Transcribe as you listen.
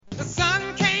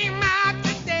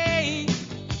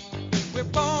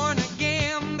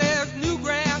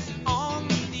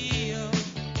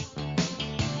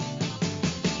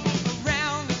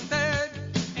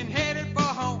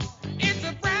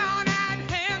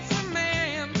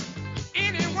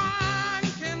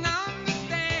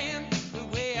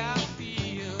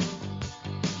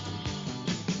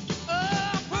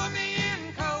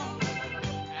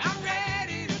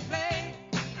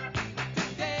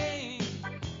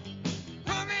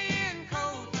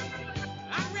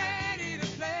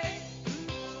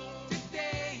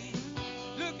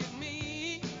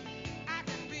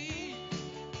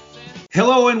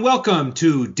Hello and welcome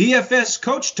to DFS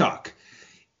Coach Talk.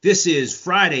 This is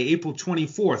Friday, April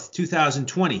 24th,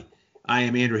 2020. I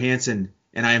am Andrew Hanson,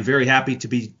 and I am very happy to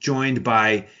be joined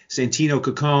by Santino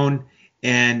Caccone.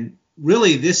 And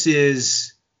really, this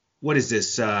is, what is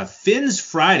this? Finn's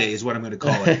Friday is what I'm going to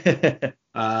call it.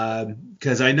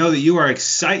 Because I know that you are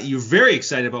excited. You're very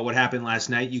excited about what happened last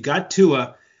night. You got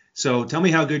Tua. So tell me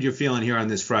how good you're feeling here on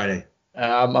this Friday.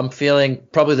 I'm feeling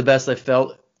probably the best I've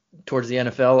felt towards the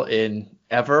NFL in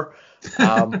ever.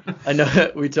 I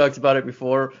know we talked about it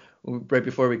before, right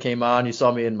before we came on. You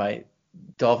saw me in my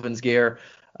Dolphins gear.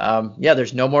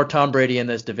 There's no more Tom Brady in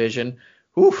this division.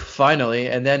 Whew, finally.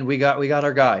 And then we got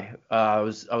our guy. I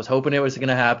was hoping it was going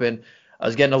to happen. I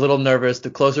was getting a little nervous.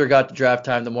 The closer it got to draft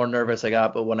time, the more nervous I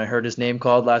got. But when I heard his name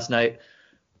called last night,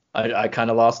 I kind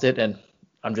of lost it, and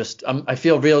I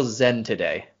feel real zen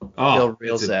today. I feel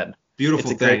real zen.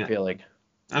 Beautiful it's a thing. Great feeling.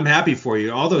 I'm happy for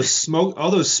you. All those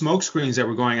smoke screens that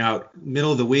were going out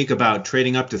middle of the week about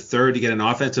trading up to third to get an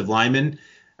offensive lineman.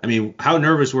 I mean, how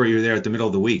nervous were you there at the middle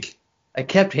of the week? I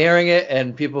kept hearing it,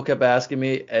 and people kept asking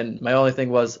me, and my only thing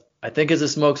was, I think it's a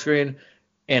smoke screen,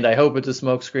 and I hope it's a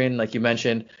smoke screen, like you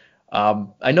mentioned.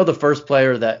 I know the first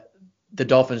player that the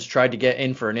Dolphins tried to get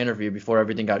in for an interview before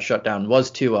everything got shut down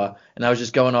was Tua, and I was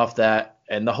just going off that,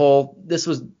 and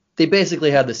they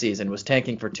basically had the season, was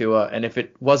tanking for Tua, and if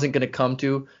it wasn't going to come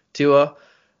to Tua,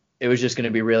 it was just going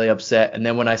to be really upset. And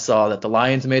then when I saw that the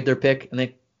Lions made their pick, and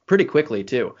they pretty quickly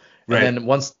too, right. And then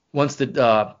once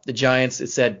the Giants, it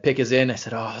said pick is in, I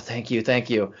said, oh, thank you.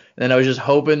 And then I was just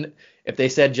hoping if they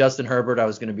said Justin Herbert, I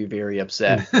was going to be very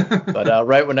upset. But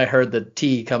right when I heard the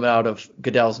T come out of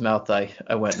Goodell's mouth, I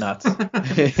went nuts.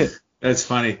 That's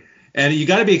funny. And you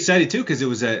got to be excited, too, because it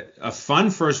was a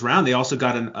fun first round. They also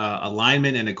got a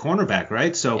lineman and a cornerback,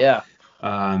 right? So yeah,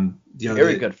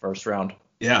 very good first round.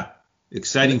 Yeah,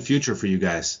 exciting future for you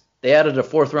guys. They added a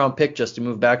fourth-round pick just to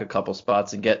move back a couple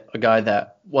spots and get a guy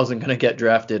that wasn't going to get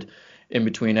drafted in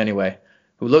between anyway,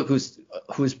 whose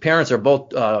parents are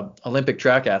both Olympic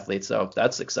track athletes, so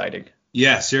that's exciting.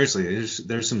 Yeah, seriously,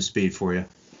 there's some speed for you.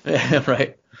 Yeah,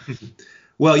 right.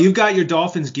 Well, you've got your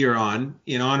Dolphins gear on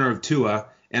in honor of Tua.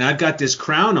 And I've got this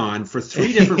crown on for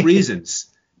three different reasons.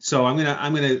 So I'm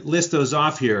gonna list those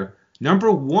off here. Number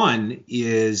one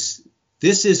is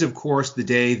this is, of course, the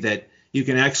day that you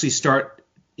can actually start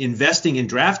investing in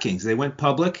DraftKings. They went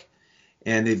public,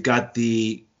 and they've got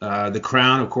the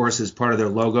crown, of course, as part of their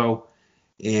logo,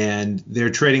 and they're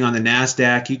trading on the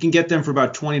NASDAQ. You can get them for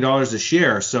about $20 a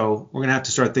share. So we're gonna have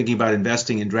to start thinking about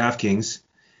investing in DraftKings.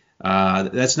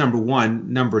 That's number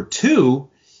one. Number two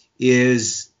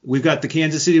is we've got the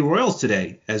Kansas City Royals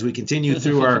today as we continue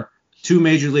through our two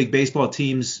Major League Baseball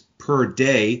teams per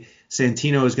day.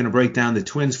 Santino is going to break down the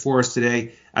Twins for us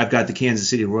today. I've got the Kansas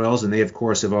City Royals, and they, of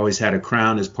course, have always had a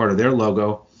crown as part of their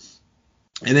logo.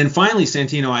 And then finally,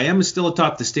 Santino, I am still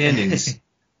atop the standings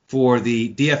for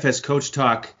the DFS Coach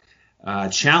Talk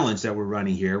challenge that we're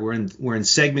running here. We're in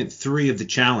segment 3 of the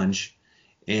challenge,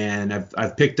 and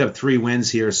I've picked up 3 wins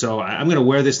here. So I'm going to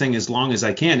wear this thing as long as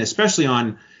I can, especially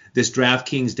on this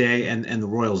DraftKings day and the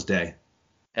Royals day.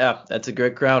 Yeah, that's a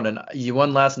great crown, and you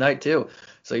won last night too.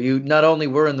 So you not only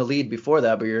were in the lead before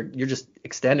that, but you're just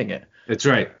extending it. That's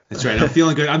right. I'm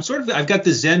feeling good. I've got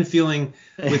the Zen feeling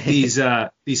with these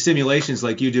simulations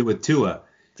like you do with Tua.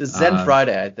 It's a Zen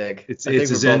Friday, I think. It's a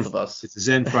Zen, both of us. It's a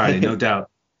Zen Friday, no doubt.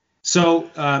 So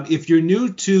if you're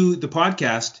new to the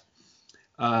podcast,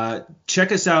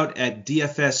 check us out at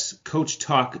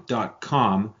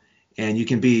dfscoachtalk.com. And you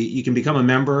can become a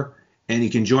member, and you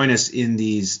can join us in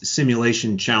these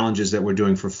simulation challenges that we're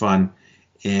doing for fun.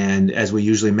 And as we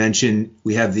usually mention,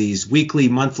 we have these weekly,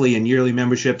 monthly, and yearly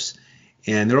memberships,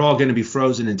 and they're all going to be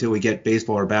frozen until we get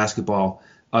baseball or basketball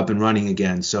up and running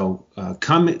again. So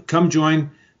come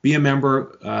join, be a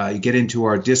member. You get into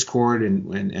our Discord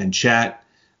and chat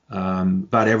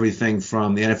about everything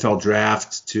from the NFL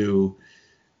draft to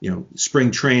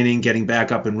spring training, getting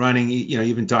back up and running,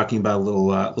 even talking about a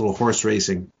little horse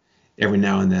racing every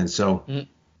now and then. So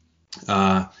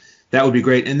that would be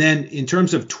great. And then in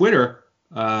terms of Twitter,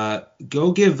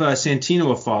 go give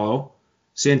Santino a follow.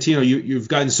 Santino, you've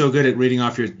gotten so good at reading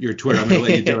off your Twitter. I'm going to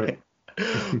let you do it.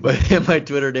 My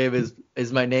Twitter name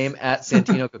is my name at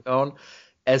Santino Caccone,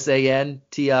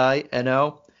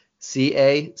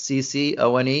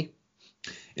 SantinoCaccone.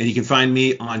 And you can find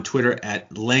me on Twitter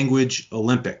at Language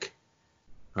Olympic.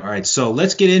 All right, so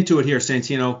let's get into it here,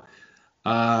 Santino.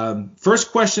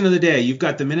 First question of the day. You've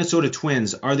got the Minnesota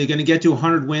Twins. Are they going to get to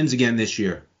 100 wins again this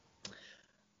year?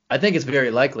 I think it's very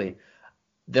likely.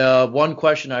 The one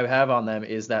question I have on them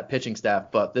is that pitching staff.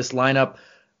 But this lineup,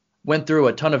 went through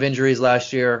a ton of injuries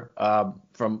last year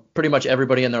from pretty much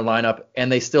everybody in their lineup,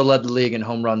 and they still led the league in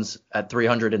home runs at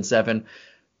 307.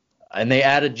 And they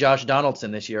added Josh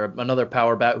Donaldson this year, another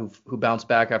power bat who bounced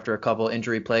back after a couple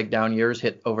injury-plagued down years,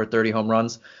 hit over 30 home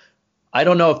runs. I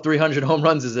don't know if 300 home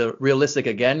runs is realistic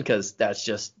again, because that's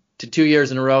just 2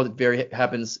 years in a row. It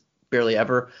happens barely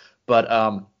ever. But,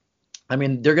 I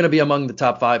mean, they're going to be among the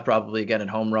top 5 probably again in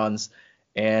home runs.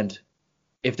 And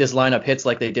if this lineup hits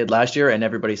like they did last year and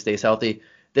everybody stays healthy,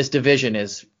 this division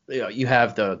is, you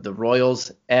have the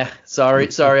Royals. Sorry.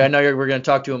 I know we're going to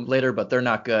talk to them later, but they're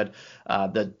not good.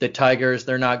 The Tigers,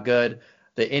 they're not good.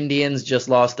 The Indians just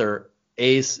lost their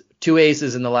two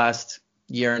aces in the last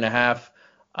year and a half.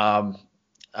 I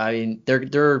mean,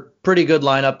 they're a pretty good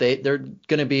lineup. They're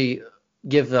going to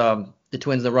give the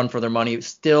Twins the run for their money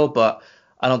still, but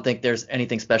I don't think there's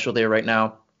anything special there right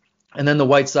now. And then the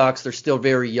White Sox, they're still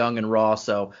very young and raw,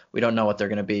 so we don't know what they're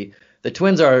going to be. The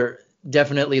Twins are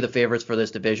definitely the favorites for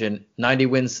this division. 90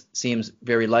 wins seems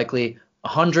very likely.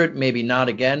 100, maybe not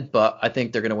again, but I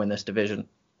think they're going to win this division.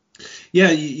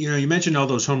 Yeah, you mentioned all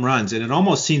those home runs, and it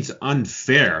almost seems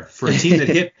unfair for a team that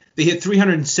hit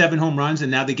 307 home runs, and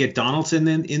now they get Donaldson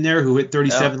in there who hit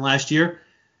 37 last year.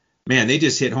 Man, they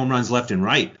just hit home runs left and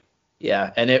right.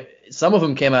 Yeah, and some of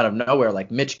them came out of nowhere, like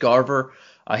Mitch Garver.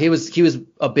 He was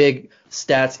a big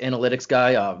stats analytics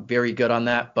guy, very good on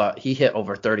that, but he hit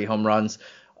over 30 home runs.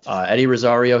 Eddie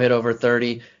Rosario hit over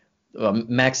 30.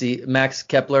 Max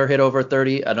Kepler hit over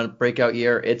 30 at a breakout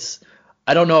year.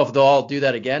 I don't know if they'll all do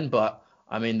that again, but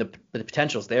I mean the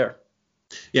potential's there.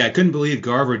 Yeah, I couldn't believe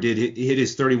Garver hit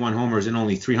his 31 homers in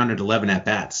only 311 at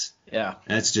bats. Yeah,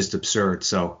 that's just absurd.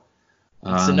 So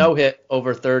Sano hit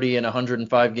over 30 in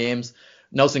 105 games.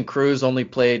 Nelson Cruz only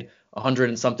played 100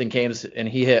 and something games, and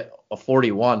he hit a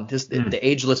 41. The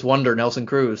ageless wonder, Nelson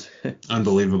Cruz.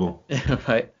 Unbelievable.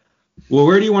 Right. Well,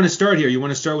 where do you want to start here? You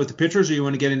want to start with the pitchers, or you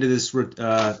want to get into this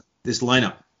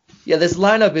lineup? Yeah, this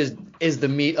lineup is the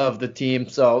meat of the team,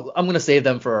 so I'm going to save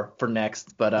them for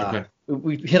next. But okay.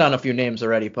 We hit on a few names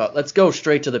already, but let's go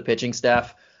straight to the pitching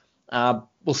staff.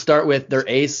 We'll start with their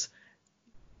ace,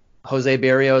 Jose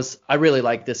Berrios. I really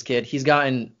like this kid.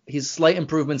 He's slight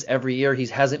improvements every year. He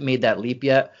hasn't made that leap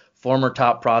yet. Former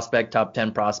top prospect, top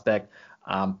 10 prospect.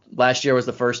 Last year was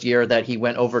the first year that he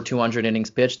went over 200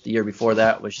 innings pitched. The year before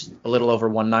that was a little over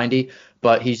 190.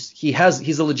 But he's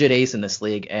a legit ace in this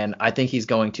league, and I think he's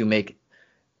going to make.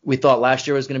 We thought last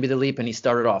year was going to be the leap, and he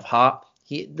started off hot.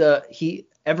 The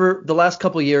last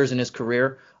couple years in his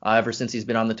career, ever since he's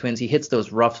been on the Twins, he hits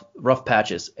those rough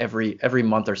patches every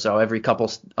month or so, every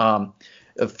couple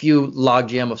a few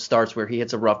logjam of starts where he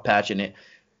hits a rough patch and it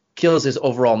kills his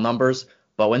overall numbers.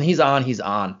 But when he's on, he's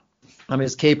on.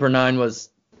 His K per 9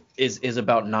 is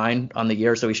about 9 on the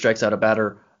year, so he strikes out a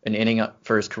batter an inning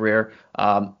for his career.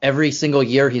 Every single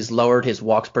year he's lowered his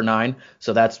walks per 9,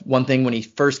 so that's one thing when he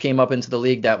first came up into the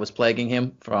league that was plaguing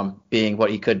him from being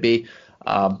what he could be.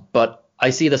 But I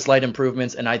see the slight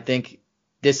improvements, and I think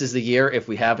this is the year, if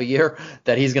we have a year,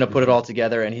 that he's going to put it all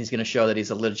together, and he's going to show that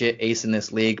he's a legit ace in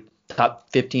this league, top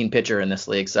 15 pitcher in this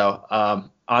league. So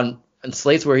on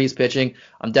slates where he's pitching,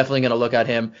 I'm definitely going to look at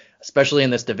him, especially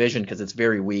in this division because it's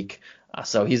very weak.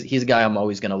 So he's a guy I'm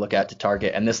always going to look at to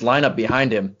target. And this lineup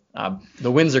behind him,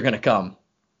 the wins are going to come.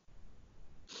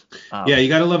 Yeah, you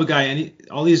got to love a guy. And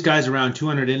all these guys around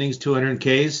 200 innings, 200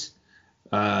 Ks.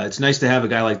 It's nice to have a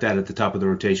guy like that at the top of the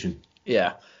rotation.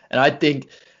 Yeah, and I think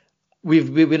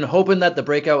we've been hoping that the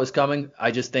breakout was coming.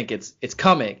 I just think it's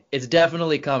coming. It's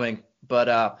definitely coming.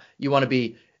 But you want to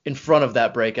be in front of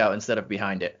that breakout instead of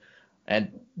behind it.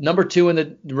 And number 2 in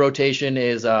the rotation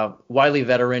is wily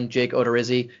veteran Jake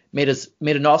Odorizzi. Made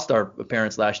an All-Star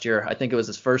appearance last year. I think it was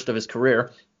his first of his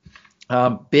career.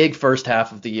 Big first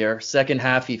half of the year. Second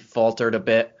half he faltered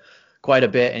quite a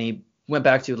bit, and he went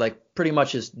back to like pretty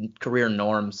much his career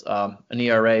norms. An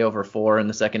ERA over 4 in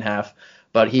the second half.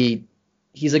 But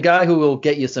he's a guy who will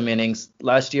get you some innings.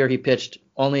 Last year he pitched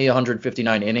only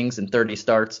 159 innings in 30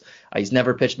 starts. He's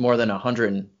never pitched more than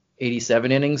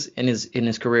 187 innings in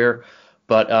his career.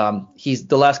 But he's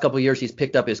the last couple of years he's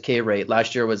picked up his K rate.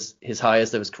 Last year was his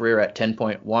highest of his career at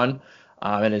 10.1,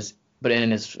 and his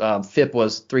FIP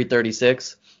was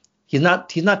 336. He's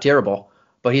not terrible,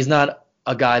 but he's not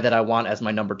a guy that I want as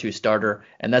my number 2 starter.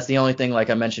 And that's the only thing, like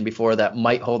I mentioned before, that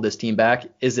might hold this team back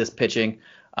is this pitching.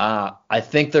 I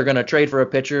think they're going to trade for a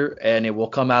pitcher, and it will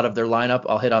come out of their lineup.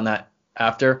 I'll hit on that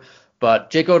after. But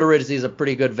Jake Odorizzi is a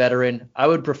pretty good veteran. I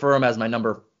would prefer him as my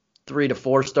number 3 to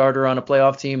 4 starter on a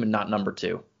playoff team and not number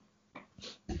 2.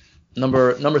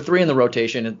 Number 3 in the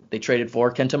rotation, they traded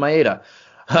for Kenta Maeda.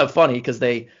 Funny because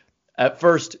at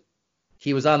first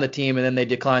he was on the team, and then they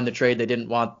declined the trade. They didn't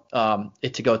want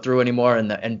it to go through anymore,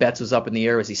 and Betts was up in the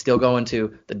air. Is he still going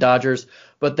to the Dodgers?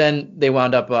 But then they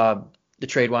wound up the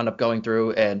trade wound up going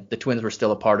through, and the Twins were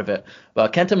still a part of it.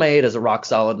 But Kenta Maeda is a rock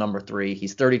solid number 3.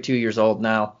 He's 32 years old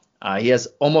now. He has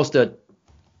almost a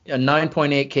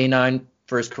 9.8 K9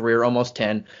 for his career, almost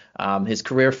 10. His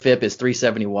career FIP is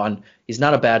 371. He's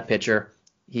not a bad pitcher.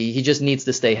 He just needs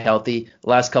to stay healthy. The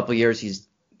last couple of years, he's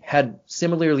had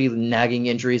similarly nagging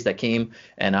injuries that came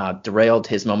and derailed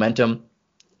his momentum.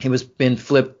 He was been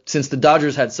flipped since the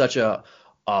Dodgers had such a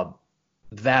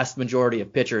vast majority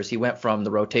of pitchers. He went from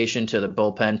the rotation to the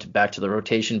bullpen to back to the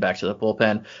rotation, back to the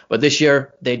bullpen. But this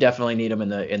year they definitely need him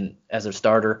in as a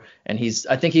starter. And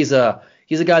I think he's a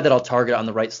guy that I'll target on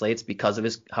the right slates because of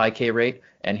his high K rate,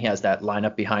 and he has that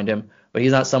lineup behind him. But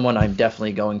he's not someone I'm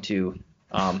definitely going to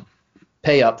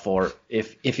pay up for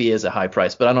if he is a high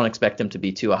price, but I don't expect him to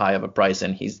be too high of a price.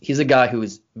 And he's a guy who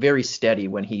is very steady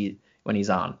when he's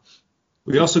on.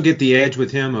 We also get the edge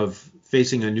with him of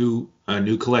facing a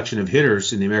new collection of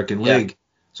hitters in the American League.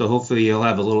 So hopefully he'll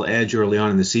have a little edge early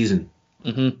on in the season.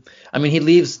 Mm-hmm. I mean, he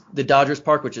leaves the Dodgers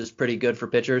park, which is pretty good for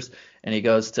pitchers, and he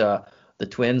goes to the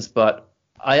Twins. But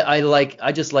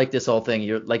I just like this whole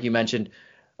thing. Like you mentioned,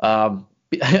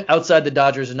 outside the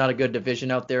Dodgers is not a good division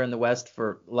out there in the West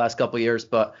for the last couple of years,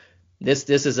 but this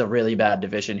is a really bad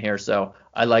division here. So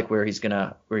I like where he's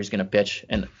gonna pitch,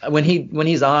 and when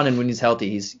he's on and when he's healthy,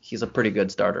 he's a pretty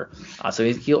good starter. So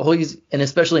he's and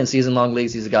especially in season long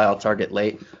leagues, he's a guy I'll target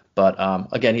late. But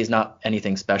again, he's not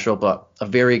anything special, but a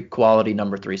very quality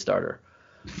number 3 starter.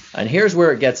 And here's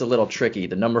where it gets a little tricky: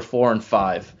 the number 4 and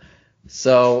 5.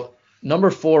 So number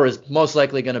 4 is most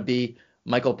likely going to be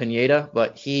Michael Pineda,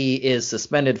 but he is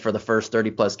suspended for the first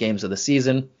 30-plus games of the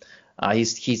season. He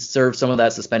served some of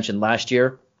that suspension last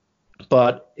year,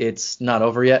 but it's not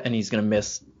over yet, and he's going to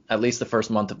miss at least the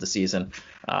first month of the season.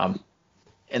 And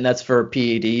that's for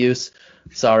PED use.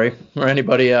 Sorry for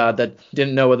anybody that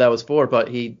didn't know what that was for, but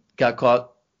he got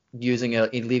caught using an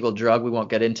illegal drug. We won't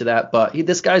get into that, but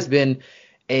this guy's been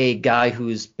a guy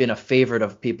who's been a favorite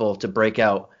of people to break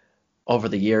out over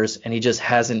the years, and he just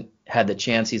hasn't had the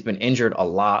chance. He's been injured a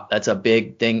lot. That's a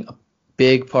big thing.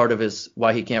 Big part of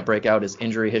why he can't break out is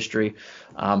injury history.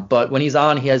 But when he's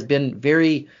on, he has been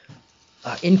very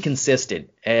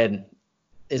inconsistent, and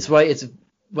it's why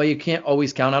you can't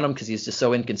always count on him because he's just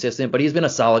so inconsistent. But he's been a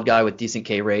solid guy with decent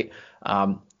K rate.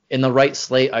 In the right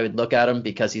slate, I would look at him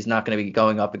because he's not going to be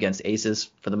going up against aces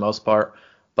for the most part.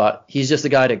 But he's just a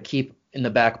guy to keep in the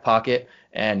back pocket,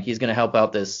 and he's going to help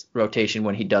out this rotation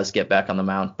when he does get back on the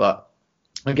mound. But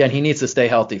again, he needs to stay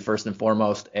healthy first and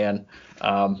foremost, and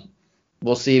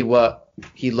we'll see what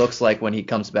he looks like when he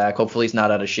comes back. Hopefully he's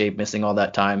not out of shape, missing all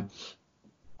that time.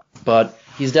 But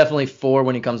he's definitely 4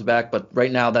 when he comes back, but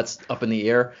right now that's up in the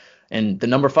air. And the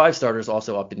number 5 starter is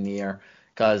also up in the air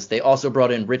because they also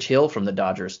brought in Rich Hill from the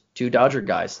Dodgers, 2 Dodger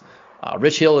guys.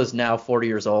 Rich Hill is now 40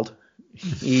 years old.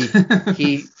 He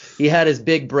had his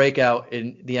big breakout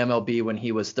in the MLB when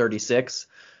he was 36.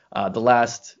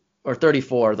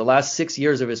 34. The last 6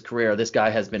 years of his career, this guy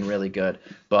has been really good.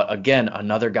 But again,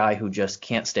 another guy who just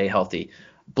can't stay healthy.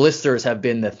 Blisters have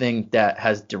been the thing that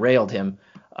has derailed him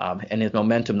and his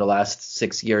momentum the last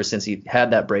 6 years since he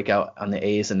had that breakout on the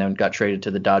A's and then got traded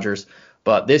to the Dodgers.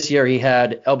 But this year he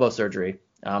had elbow surgery.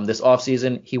 This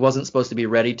offseason, he wasn't supposed to be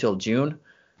ready till June.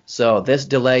 So this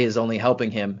delay is only helping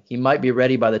him. He might be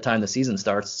ready by the time the season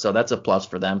starts, so that's a plus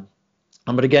for them.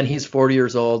 But again, he's 40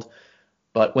 years old.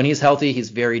 But when he's healthy, he's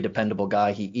a very dependable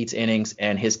guy. He eats innings,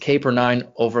 and his K per 9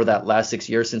 over that last 6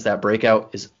 years since that breakout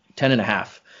is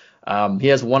 10.5. He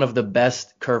has one of the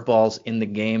best curveballs in the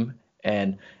game,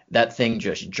 and that thing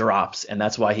just drops, and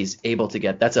that's why he's able to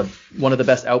get – that's one of the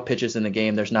best out pitches in the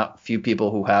game. There's not few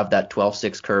people who have that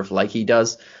 12-6 curve like he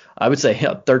does. I would say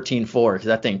 13-4 because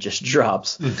that thing just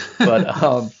drops.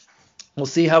 But we'll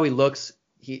see how he looks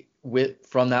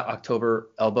from that October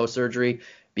elbow surgery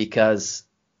because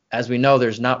 – as we know,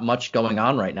 there's not much going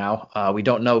on right now. We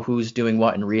don't know who's doing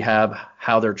what in rehab,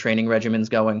 how their training regimen's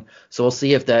going. So we'll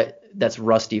see if that's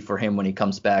rusty for him when he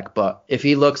comes back. But if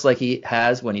he looks like he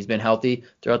has when he's been healthy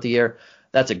throughout the year,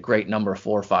 that's a great number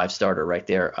 4 or 5 starter right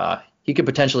there. He could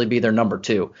potentially be their number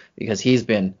 2 because he's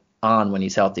been on when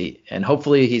he's healthy. And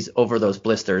hopefully he's over those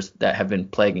blisters that have been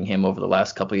plaguing him over the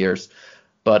last couple of years.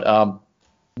 But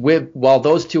while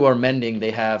those 2 are mending,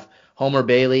 they have Homer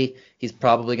Bailey. He's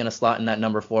probably going to slot in that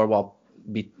number 4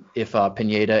 if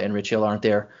Pineda and Rich Hill aren't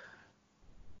there.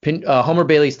 Homer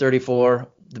Bailey's 34.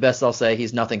 The best I'll say,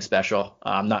 he's nothing special.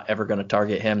 I'm not ever going to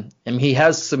target him. And he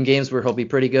has some games where he'll be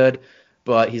pretty good,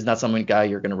 but he's not some guy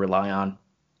you're going to rely on.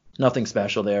 Nothing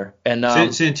special there. And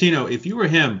Santino, if you were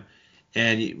him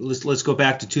And let's go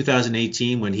back to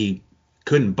 2018 when he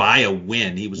couldn't buy a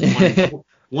win. He was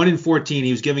 1 in 14.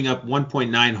 He was giving up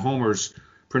 1.9 homers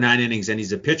per 9 innings, and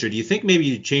he's a pitcher. Do you think maybe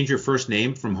you change your first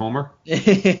name from Homer?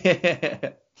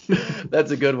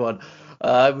 That's a good one.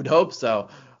 I would hope so.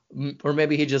 Or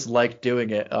maybe he just liked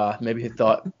doing it. Maybe he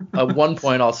thought at one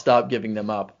point I'll stop giving them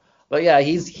up. But yeah,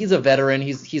 he's a veteran.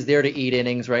 He's there to eat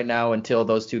innings right now until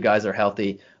those two guys are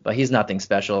healthy. But he's nothing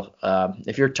special.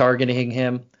 If you're targeting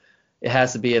him, it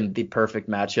has to be in the perfect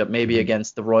matchup. Maybe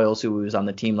against the Royals, who was on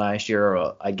the team last year,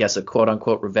 or I guess a quote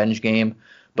unquote revenge game.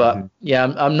 But yeah,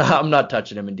 I'm not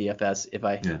touching him in DFS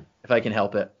if I can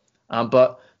help it.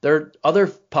 But there are other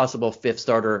possible fifth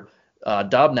starter.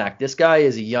 Dobnak. This guy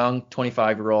is a young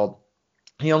 25-year-old.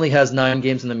 He only has 9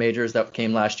 games in the majors that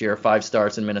came last year, 5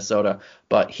 starts in Minnesota,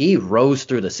 but he rose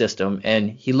through the system, and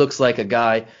he looks like a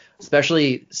guy,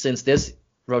 especially since this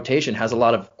rotation has a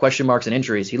lot of question marks and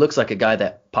injuries, he looks like a guy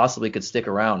that possibly could stick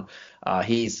around.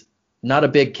 He's not a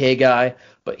big K guy,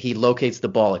 but he locates the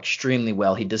ball extremely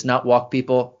well. He does not walk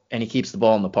people, and he keeps the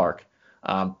ball in the park.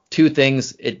 2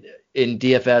 things in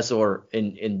DFS or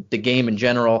in the game in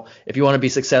general. If you want to be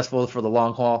successful for the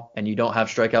long haul and you don't have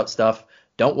strikeout stuff,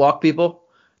 don't walk people.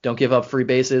 Don't give up free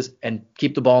bases, and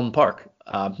keep the ball in the park.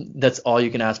 That's all you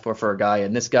can ask for a guy.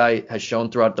 And this guy has shown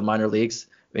throughout the minor leagues,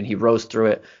 when he rose through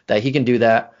it, that he can do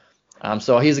that.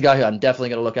 So he's a guy who I'm definitely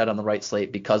going to look at on the right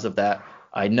slate because of that.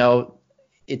 I know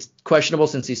it's questionable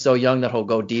since he's so young that he'll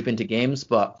go deep into games,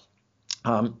 but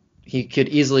he could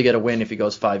easily get a win if he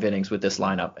goes 5 innings with this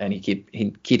lineup, and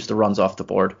he keeps the runs off the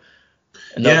board.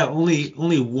 And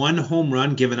only 1 home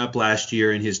run given up last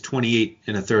year in his 28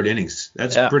 1/3 innings.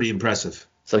 That's pretty impressive.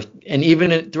 So, and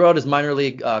even throughout his minor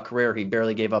league career, he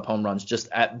barely gave up home runs, just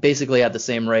basically at the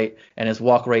same rate, and his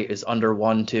walk rate is under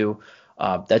 1-2.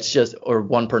 That's just, or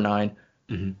 1 per 9.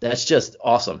 That's just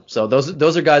awesome. So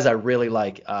those are guys I really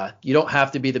like. You don't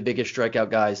have to be the biggest strikeout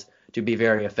guys to be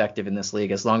very effective in this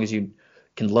league, as long as you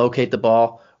can locate the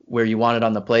ball where you want it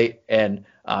on the plate and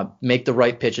make the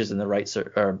right pitches in the right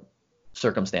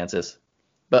circumstances.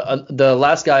 But the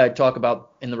last guy I'd talk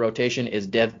about in the rotation is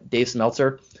Dave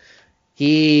Smeltzer.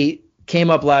 He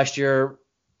came up last year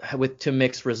with 2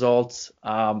 mixed results.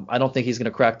 I don't think he's going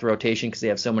to crack the rotation because they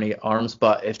have so many arms.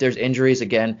 But if there's injuries,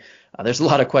 again, there's a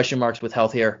lot of question marks with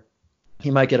health here.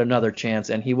 He might get another chance,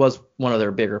 and he was one of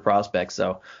their bigger prospects,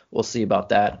 so we'll see about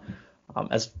that.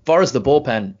 As far as the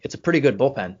bullpen, it's a pretty good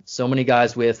bullpen. So many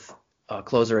guys with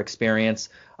closer experience.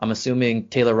 I'm assuming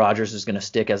Taylor Rogers is going to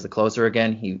stick as the closer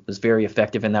again. He was very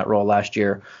effective in that role last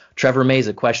year. Trevor May's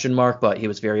a question mark, but he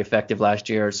was very effective last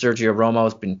year. Sergio Romo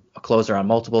has been a closer on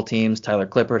multiple teams. Tyler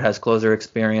Clippard has closer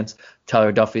experience.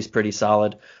 Tyler Duffy's pretty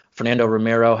solid. Fernando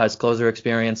Romero has closer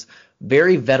experience.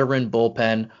 Very veteran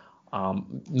bullpen.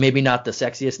 Maybe not the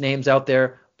sexiest names out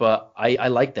there, but I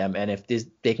like them. And if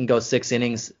they can go 6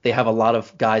 innings, they have a lot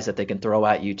of guys that they can throw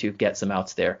at you to get some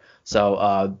outs there.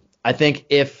 So I think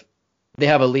if they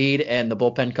have a lead and the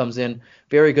bullpen comes in,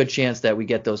 very good chance that we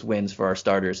get those wins for our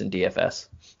starters in DFS.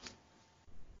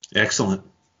 Excellent.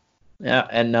 Yeah,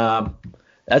 and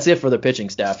that's it for the pitching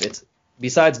staff. It's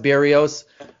besides Berrios,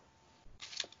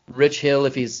 Rich Hill,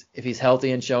 if he's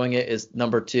healthy and showing it, is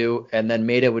number 2, and then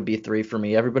Maeda would be 3 for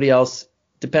me. Everybody else,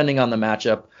 depending on the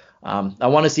matchup, I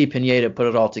want to see Pineda put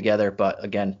it all together, but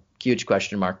again, huge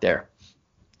question mark there.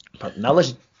 But now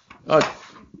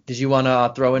did you want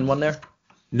to throw in one there?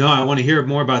 No, I want to hear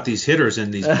more about these hitters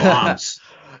and these bombs.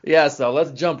 Yeah, so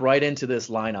let's jump right into this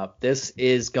lineup. This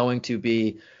is going to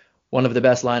be one of the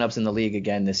best lineups in the league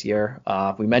again this year.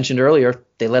 We mentioned earlier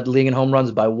they led the league in home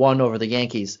runs by 1 over the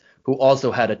Yankees, who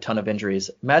also had a ton of injuries.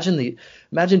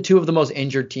 Imagine 2 of the most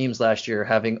injured teams last year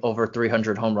having over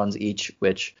 300 home runs each,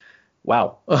 which,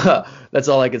 wow. That's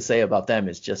all I could say about them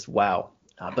is just wow.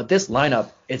 But this lineup,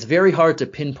 it's very hard to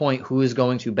pinpoint who is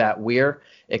going to bat where,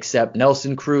 except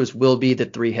Nelson Cruz will be the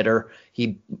 3-hitter.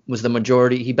 He was the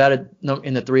majority. He batted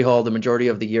in the 3-hole the majority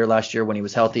of the year last year when he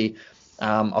was healthy.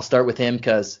 I'll start with him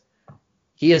because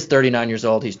he is 39 years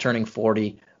old. He's turning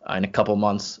 40 in a couple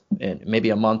months,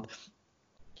 maybe a month.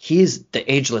 He's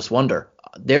the ageless wonder.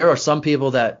 There are some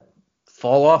people that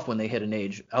fall off when they hit an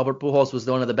age. Albert Pujols was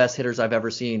one of the best hitters I've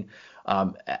ever seen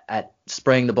at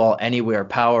spraying the ball anywhere,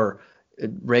 power,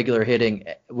 regular hitting,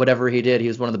 whatever he did. He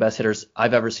was one of the best hitters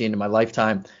I've ever seen in my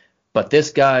lifetime. But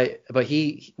this guy,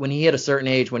 when he hit a certain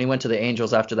age, when he went to the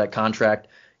Angels after that contract,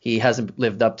 he hasn't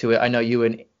lived up to it. I know you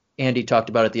and Andy talked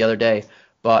about it the other day,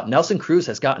 but Nelson Cruz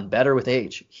has gotten better with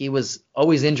age. He was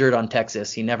always injured on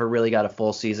Texas. He never really got a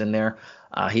full season there.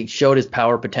 He showed his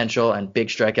power potential and big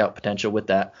strikeout potential with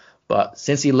that. But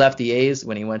since he left the A's,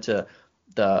 when he went to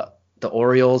the the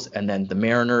Orioles and then the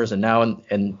Mariners and now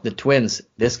in the Twins.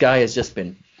 This guy has just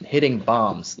been hitting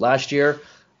bombs. Last year,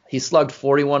 he slugged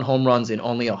 41 home runs in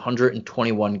only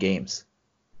 121 games.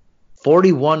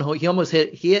 41. He almost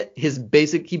he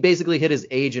basically hit his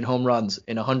age in home runs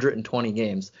in 120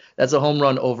 games. That's a home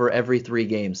run over every 3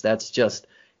 games. That's just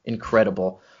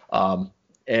incredible.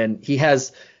 And he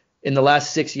has, in the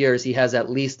last 6 years, he has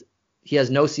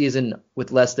no season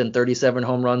with less than 37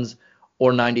 home runs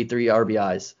or 93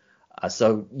 RBIs.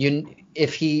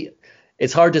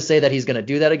 It's hard to say that he's going to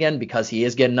do that again because he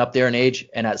is getting up there in age,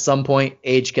 and at some point,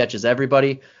 age catches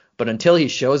everybody. But until he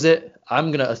shows it,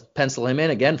 I'm going to pencil him in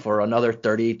again for another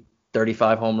 30,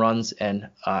 35 home runs and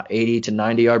 80 to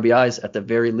 90 RBIs at the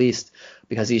very least,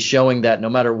 because he's showing that no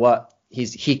matter what,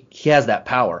 he has that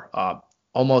power.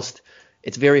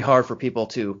 It's very hard for people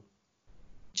to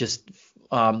just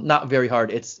not very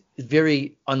hard. It's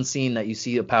very unseen that you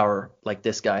see a power like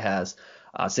this guy has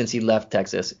since he left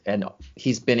Texas, and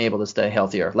he's been able to stay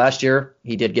healthier. Last year,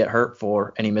 he did get hurt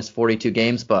and he missed 42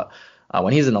 games, but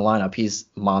when he's in the lineup, he's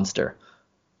a monster.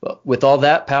 But with all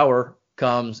that power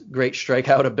comes great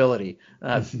strikeout ability.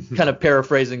 Kind of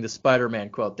paraphrasing the Spider-Man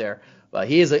quote there. But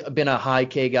he has been a high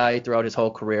K guy throughout his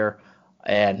whole career,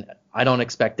 and I don't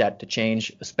expect that to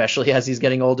change, especially as he's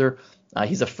getting older.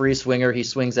 He's a free swinger. He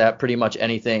swings at pretty much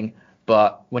anything.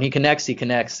 But when he connects,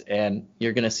 and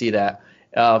you're going to see that.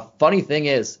 Funny thing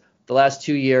is, the last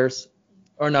 2 years,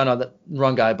 the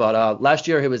wrong guy, but last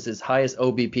year it was his highest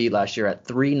OBP last year at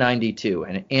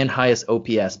 392 and highest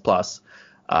OPS plus.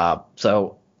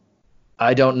 So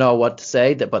I don't know what to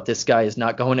say, but this guy is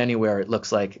not going anywhere, it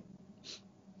looks like.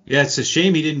 Yeah, it's a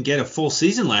shame he didn't get a full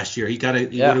season last year. He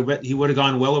would have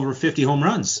gone well over 50 home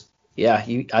runs. Yeah,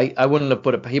 I wouldn't have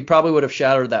put it. He probably would have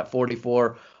shattered that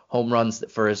 44 home runs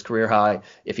for his career high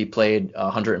if he played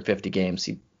 150 games.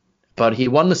 But he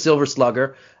won the Silver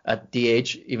Slugger at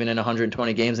DH even in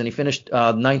 120 games, and he finished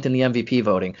ninth in the MVP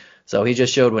voting. So he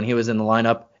just showed when he was in the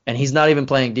lineup, and he's not even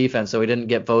playing defense, so he didn't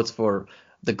get votes for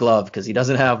the glove because he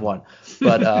doesn't have one.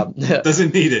 But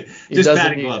doesn't need it. Just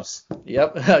batting gloves.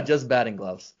 Yep, just batting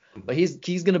gloves. But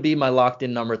he's going to be my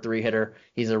locked-in number 3 hitter.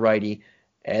 He's a righty,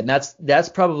 and that's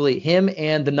probably him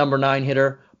and the number 9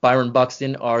 hitter, Byron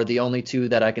Buxton, are the only 2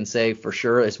 that I can say for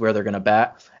sure is where they're going to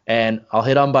bat. And I'll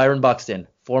hit on Byron Buxton,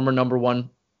 former number 1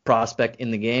 prospect in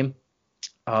the game.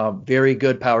 Very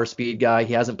good power speed guy.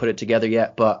 He hasn't put it together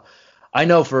yet, but I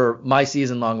know for my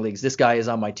season-long leagues, this guy is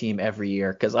on my team every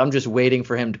year because I'm just waiting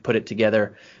for him to put it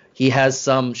together. He has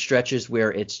some stretches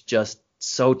where it's just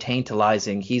so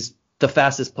tantalizing. He's the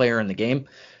fastest player in the game,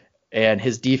 and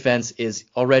his defense is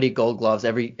already Gold Gloves.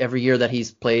 Every year that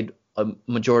he's played a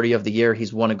majority of the year,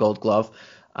 he's won a Gold Glove.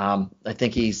 I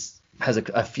think has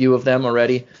a few of them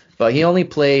already, but he only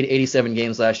played 87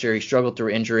 games last year. He struggled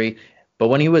through injury, but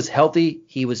when he was healthy,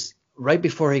 he was right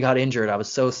before he got injured. I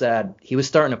was so sad. He was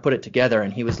starting to put it together,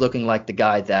 and he was looking like the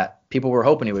guy that people were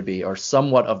hoping he would be, or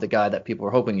somewhat of the guy that people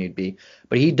were hoping he'd be.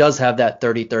 But he does have that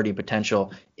 30-30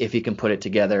 potential if he can put it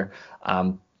together.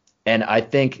 And I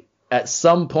think at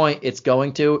some point it's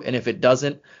going to, and if it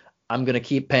doesn't, I'm going to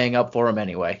keep paying up for him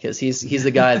anyway, because he's the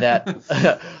guy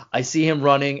that I see him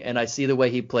running and I see the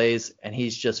way he plays, and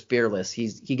he's just fearless.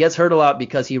 He gets hurt a lot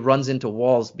because he runs into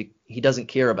walls. He doesn't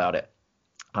care about it.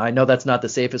 I know that's not the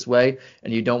safest way,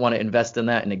 and you don't want to invest in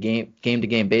that in a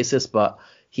game-to-game basis, but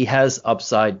he has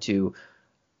upside to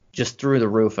just through the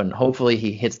roof, and hopefully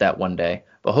he hits that one day.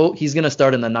 But he's going to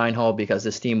start in the 9 hole because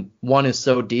this team, 1, is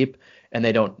so deep, and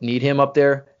they don't need him up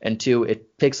there, and 2,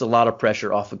 it takes a lot of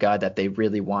pressure off a guy that they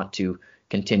really want to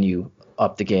continue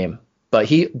up the game. But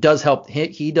he does help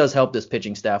this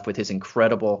pitching staff with his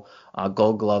incredible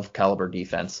Gold Glove caliber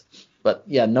defense. But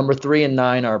yeah, number 3 and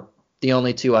 9 are the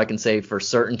only 2 I can say for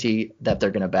certainty that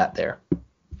they're going to bat there.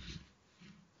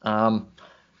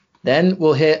 Then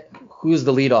we'll hit who's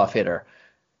the leadoff hitter.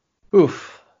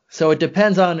 Oof. So it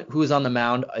depends on who's on the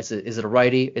mound. Is it a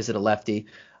righty? Is it a lefty?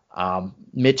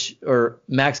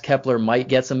 Max Kepler might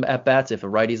get some at-bats if a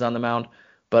righty's on the mound,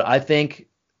 but I think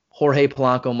Jorge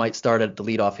Polanco might start at the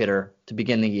leadoff hitter to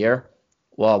begin the year.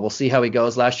 Well, we'll see how he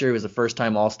goes. Last year he was a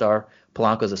first-time All-Star.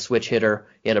 Polanco's a switch hitter.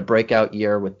 He had a breakout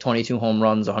year with 22 home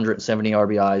runs, 170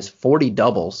 RBIs, 40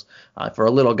 doubles for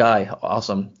a little guy.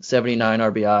 Awesome. 79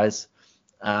 RBIs.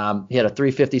 He had a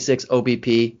 356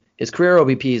 OBP. His career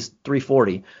OBP is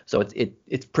 340, so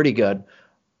it's pretty good.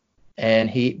 And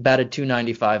he batted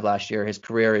 295 last year. His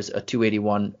career is a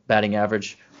 281 batting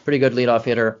average. Pretty good leadoff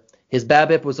hitter. His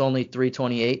BABIP was only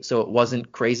 328, so it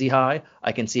wasn't crazy high.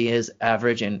 I can see his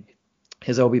average and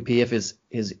his OBP, if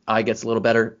his eye gets a little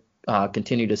better,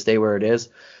 continue to stay where it is.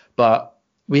 But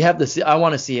we have this. I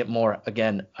want to see it more.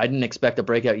 Again, I didn't expect a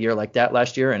breakout year like that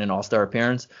last year and an all-star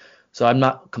appearance. So I'm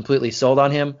not completely sold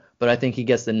on him, but I think he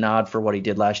gets the nod for what he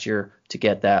did last year to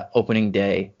get that opening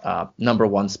day number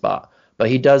 1 spot. But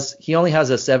he only has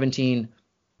a 17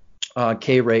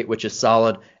 K rate, which is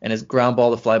solid, and his ground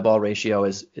ball to fly ball ratio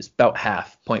is about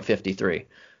half, 0.53.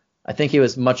 I think he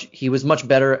was much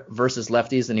better versus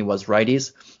lefties than he was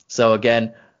righties. So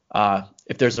again,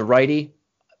 if there's a righty,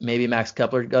 maybe Max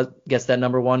Kepler gets that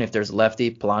number 1. If there's a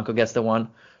lefty, Polanco gets the 1.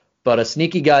 But a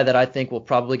sneaky guy that I think will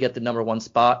probably get the number 1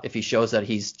 spot if he shows that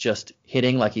he's just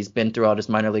hitting like he's been throughout his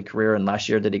minor league career and last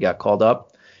year that he got called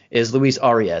up is Luis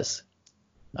Arias.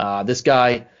 This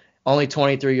guy, only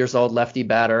 23 years old, lefty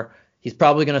batter. He's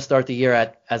probably going to start the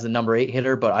year as a number 8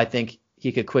 hitter, but I think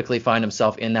he could quickly find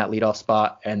himself in that leadoff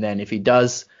spot. And then if he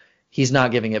does, he's not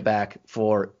giving it back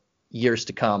for years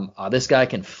to come. This guy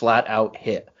can flat out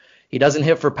hit. He doesn't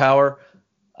hit for power.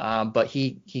 But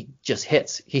he just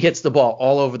hits. He hits the ball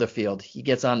all over the field. He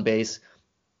gets on base.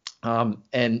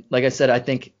 And like I said, I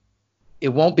think it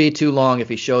won't be too long if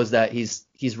he shows that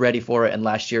he's ready for it. And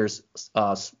last year's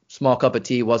small cup of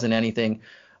tea wasn't anything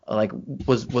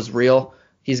was real.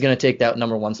 He's going to take that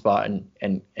number 1 spot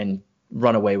and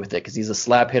run away with it because he's a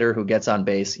slap hitter who gets on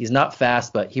base. He's not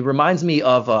fast, but he reminds me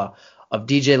of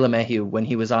DJ LeMahieu when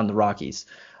he was on the Rockies,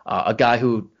 a guy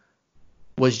who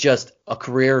was just a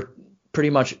career pretty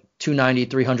much 290,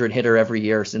 300 hitter every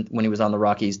year since when he was on the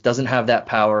Rockies. Doesn't have that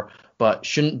power, but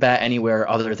shouldn't bat anywhere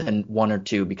other than 1 or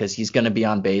 2 because he's going to be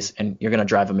on base and you're going to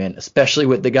drive him in, especially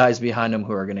with the guys behind him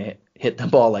who are going to hit the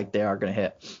ball like they are going to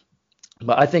hit.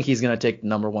 But I think he's going to take the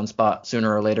number 1 spot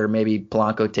sooner or later. Maybe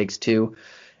Polanco takes 2.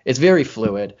 It's very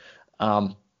fluid.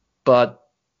 But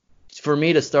for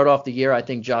me to start off the year, I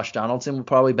think Josh Donaldson will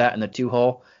probably bat in the 2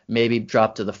 hole, maybe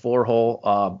drop to the 4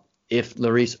 hole if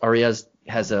Luis Arias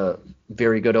has a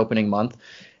very good opening month.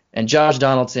 And Josh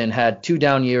Donaldson had 2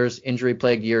 down years,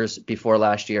 injury-plagued years before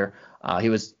last year. He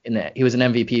was an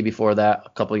MVP before that, a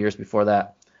couple of years before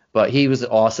that. But he was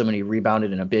awesome, and he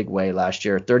rebounded in a big way last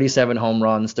year. 37 home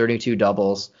runs, 32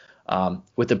 doubles.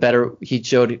 He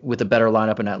showed with a better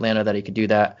lineup in Atlanta that he could do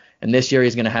that. And this year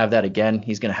he's going to have that again.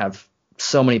 He's going to have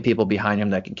so many people behind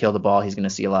him that can kill the ball. He's going to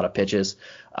see a lot of pitches.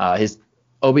 His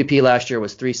OBP last year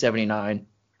was 379.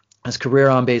 His career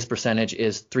on-base percentage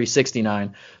is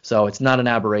 369, so it's not an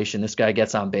aberration. This guy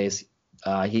gets on base.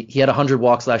 He had 100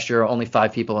 walks last year. Only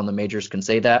 5 people in the majors can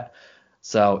say that.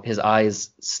 So his eye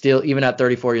is still, even at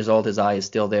 34 years old, his eye is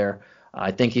still there.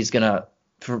 I think he's going to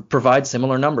provide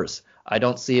similar numbers. I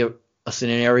don't see a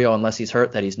scenario, unless he's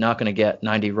hurt, that he's not going to get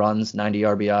 90 runs, 90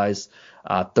 RBIs,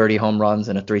 30 home runs,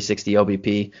 and a 360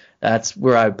 OBP. That's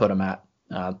where I would put him at.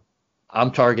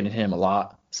 I'm targeting him a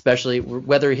lot. Especially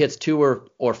whether he hits 2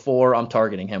 or 4, I'm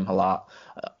targeting him a lot.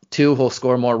 2, he'll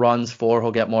score more runs. 4,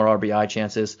 he'll get more RBI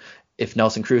chances if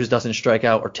Nelson Cruz doesn't strike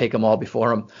out or take them all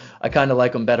before him. I kind of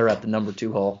like him better at the number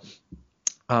 2 hole.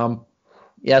 So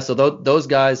those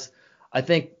guys, I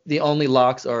think the only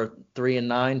locks are 3 and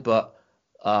 9, but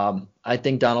I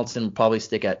think Donaldson will probably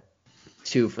stick at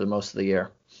 2 for the most of the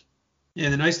year. Yeah,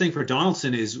 the nice thing for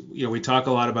Donaldson is, we talk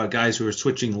a lot about guys who are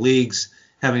switching leagues,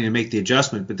 having to make the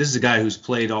adjustment, but this is a guy who's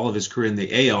played all of his career in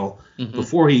the AL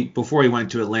before he went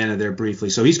to Atlanta there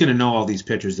briefly. So he's going to know all these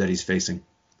pitchers that he's facing.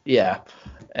 Yeah,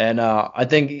 and I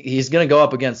think he's going to go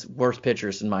up against worse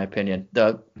pitchers, in my opinion.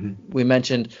 We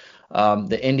mentioned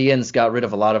the Indians got rid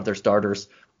of a lot of their starters.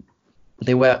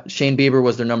 Shane Bieber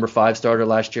was their number 5 starter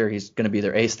last year. He's going to be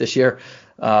their ace this year,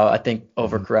 I think,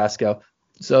 over Carrasco.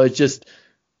 So it's just,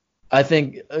 I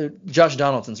think Josh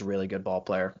Donaldson's a really good ball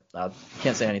player.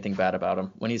 Can't say anything bad about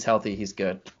him. When he's healthy, he's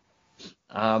good.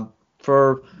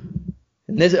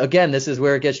 This is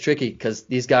where it gets tricky because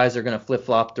these guys are going to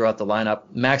flip-flop throughout the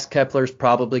lineup. Max Kepler's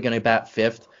probably going to bat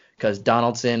 5th because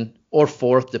Donaldson, or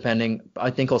 4th, depending.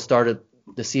 I think he'll start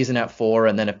the season at 4,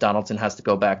 and then if Donaldson has to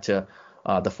go back to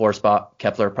the 4 spot,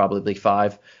 Kepler probably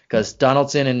 5, because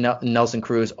Donaldson and Nelson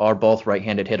Cruz are both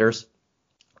right-handed hitters.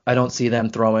 I don't see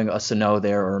them throwing a Sano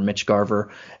there or Mitch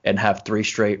Garver and have 3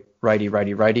 straight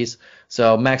righties.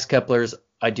 So Max Kepler's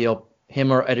ideal,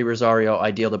 him or Eddie Rosario,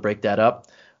 ideal to break that up.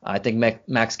 I think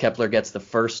Max Kepler gets the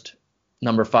first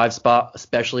number 5 spot,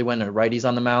 especially when a righty's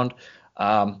on the mound.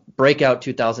 Breakout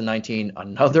 2019,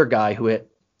 another guy who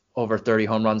hit over 30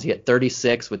 home runs. He hit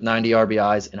 36 with 90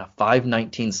 RBIs and a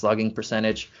 .519 slugging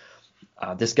percentage.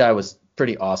 This guy was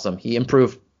pretty awesome. He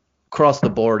improved across the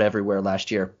board everywhere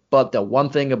last year. But the one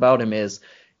thing about him is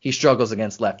he struggles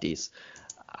against lefties.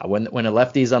 When a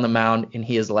lefty's on the mound and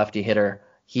he is a lefty hitter,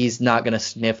 he's not going to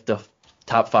sniff the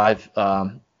top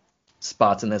 5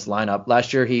 spots in this lineup.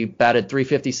 Last year he batted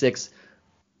 .356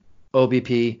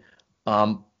 OBP,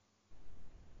 against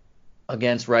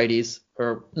righties.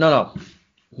 Or no,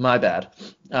 my bad.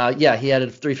 Yeah, he had a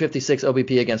 356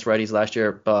 OBP against righties last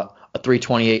year, but a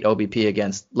 328 OBP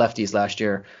against lefties last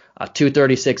year, a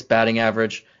 236 batting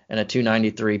average, and a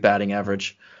 293 batting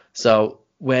average. So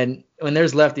when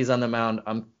there's lefties on the mound,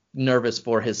 I'm nervous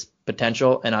for his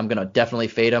potential, and I'm going to definitely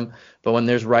fade him. But when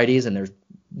there's righties, and there's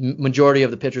majority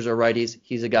of the pitchers are righties,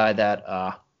 he's a guy that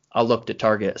I'll look to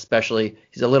target, especially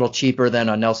he's a little cheaper than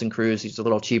a Nelson Cruz. He's a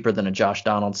little cheaper than a Josh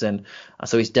Donaldson.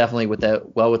 So he's definitely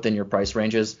well within your price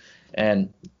ranges.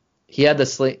 And he had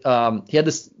this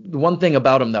one thing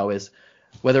about him, though, is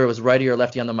whether it was righty or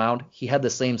lefty on the mound, he had the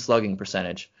same slugging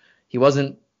percentage. He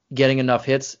wasn't getting enough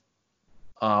hits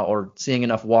or seeing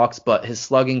enough walks, but his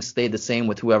slugging stayed the same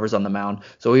with whoever's on the mound.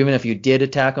 So even if you did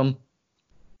attack him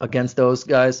against those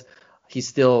guys, he's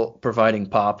still providing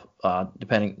pop,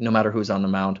 no matter who's on the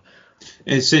mound.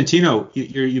 And Santino,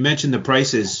 you mentioned the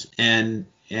prices, and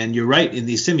you're right. In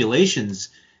these simulations,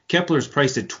 Kepler's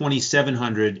priced at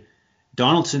 $2,700,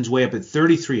 Donaldson's way up at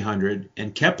 $3,300,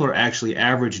 and Kepler actually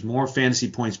averaged more fantasy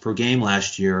points per game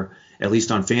last year, at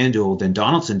least on FanDuel, than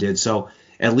Donaldson did. So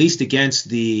at least against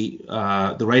the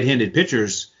right-handed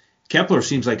pitchers, Kepler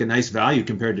seems like a nice value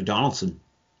compared to Donaldson.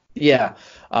 Yeah,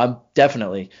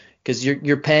 definitely. Because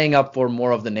you're paying up for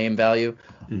more of the name value,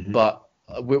 but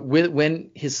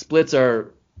when his splits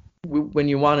when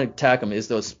you want to attack him is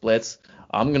those splits,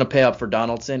 I'm going to pay up for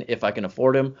Donaldson if I can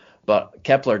afford him. But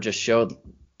Kepler just showed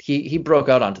he broke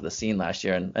out onto the scene last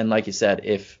year, and like you said,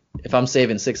 if I'm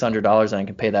saving $600 and I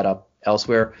can pay that up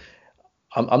elsewhere,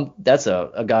 that's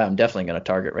a guy I'm definitely going to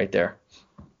target right there.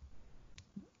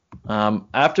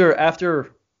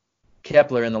 After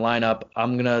Kepler in the lineup,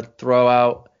 I'm going to throw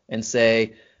out and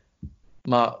say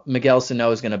Miguel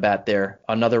Sano is going to bat there.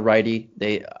 Another righty.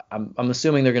 I'm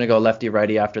assuming they're going to go lefty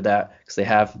righty after that because they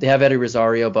have Eddie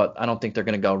Rosario, but I don't think they're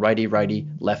going to go righty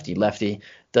lefty.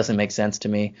 Doesn't make sense to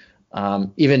me.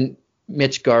 Even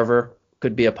Mitch Garver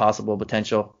could be a possible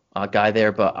potential guy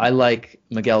there, but I like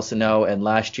Miguel Sano, and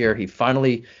last year he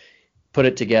finally put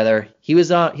it together. He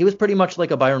was pretty much like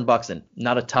a Byron Buxton,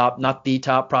 not the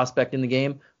top prospect in the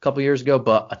game a couple years ago,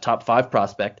 but a top 5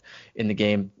 prospect in the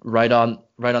game, right on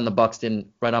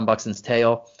Buxton's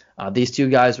tail. These two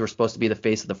guys were supposed to be the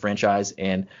face of the franchise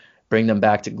and bring them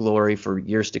back to glory for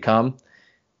years to come.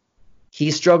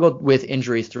 He struggled with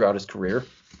injuries throughout his career.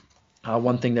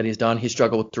 One thing that he's done, he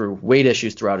struggled through weight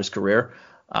issues throughout his career.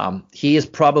 He is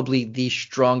probably the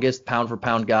strongest pound for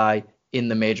pound guy in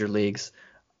the major leagues.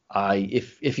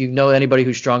 If you know anybody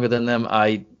who's stronger than them,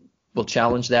 I will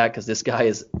challenge that because this guy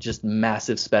is just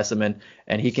massive specimen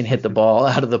and he can hit the ball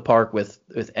out of the park with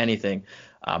anything.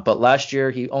 But last year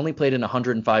he only played in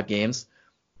 105 games.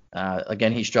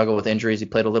 Again, he struggled with injuries. He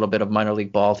played a little bit of minor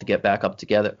league ball to get back up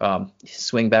together,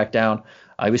 swing back down.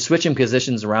 He was switching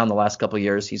positions around the last couple of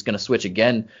years. He's going to switch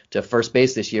again to first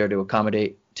base this year to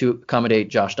accommodate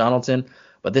Josh Donaldson.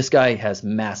 But this guy has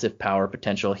massive power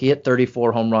potential. He hit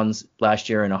 34 home runs last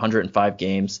year in 105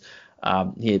 games.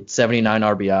 He had 79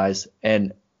 RBIs.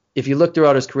 And if you look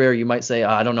throughout his career, you might say,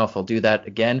 I don't know if he'll do that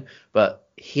again. But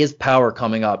his power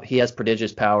coming up, he has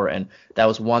prodigious power. And that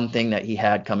was one thing that he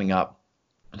had coming up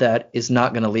that is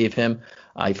not going to leave him.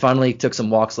 He finally took some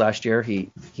walks last year.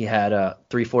 He had a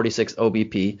 346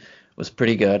 OBP. Was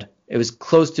pretty good. It was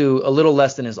close to a little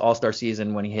less than his all-star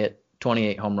season when he hit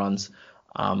 28 home runs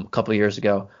a couple of years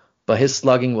ago. But his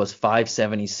slugging was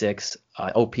 576.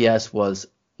 OPS was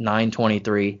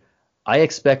 923. I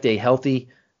expect a healthy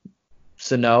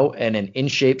Sano and an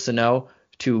in-shape Sano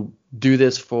to do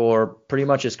this for pretty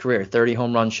much his career. 30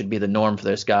 home runs should be the norm for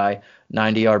this guy.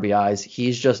 90 RBIs.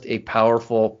 He's just a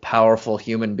powerful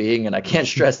human being, and I can't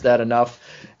stress that enough.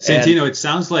 Santino, it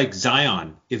sounds like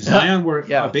Zion. If Zion were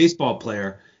a baseball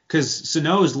player, because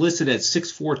Sano is listed at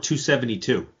 6'4",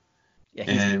 272. Yeah,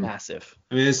 he's massive.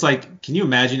 I mean, it's like, can you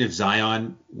imagine if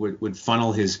Zion would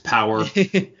funnel his power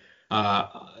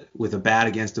with a bat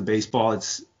against a baseball?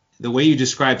 It's the way you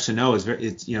describe Sano is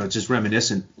it's just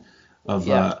reminiscent of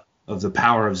the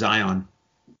power of Zion.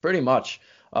 Pretty much.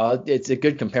 It's a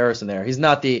good comparison there. He's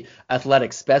not the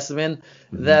athletic specimen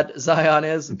that Zion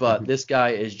is, but this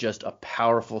guy is just a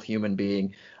powerful human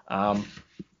being.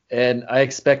 And I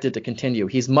expect it to continue.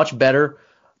 He's much better,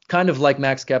 kind of like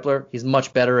Max Kepler. He's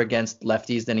much better against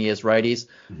lefties than he is righties,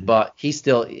 but he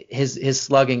still his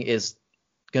slugging is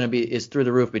through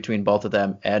the roof between both of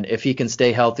them. And if he can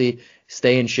stay healthy,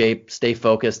 stay in shape, stay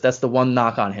focused, that's the one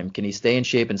knock on him. Can he stay in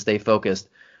shape and stay focused?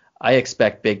 I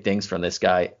expect big things from this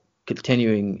guy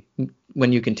continuing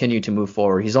when you continue to move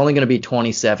forward. He's only going to be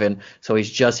 27, so he's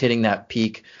just hitting that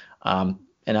peak. And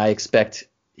I expect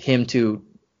him to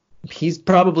He's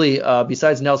probably,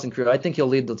 besides Nelson Cruz, I think he'll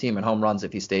lead the team in home runs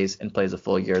if he stays and plays a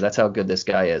full year. That's how good this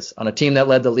guy is. On a team that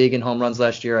led the league in home runs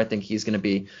last year, I think he's going to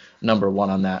be number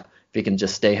one on that if he can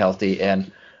just stay healthy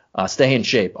and stay in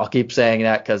shape. I'll keep saying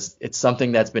that because it's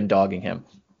something that's been dogging him.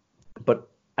 But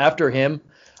after him,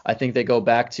 I think they go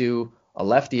back to a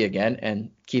lefty again and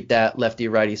keep that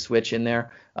lefty-righty switch in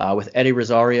there with Eddie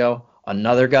Rosario,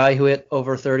 another guy who hit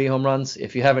over 30 home runs.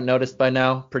 If you haven't noticed by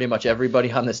now, pretty much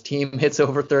everybody on this team hits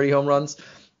over 30 home runs.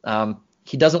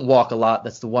 He doesn't walk a lot.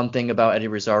 That's the one thing about Eddie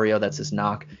Rosario. That's his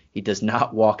knock. He does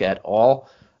not walk at all.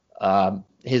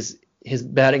 His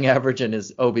batting average and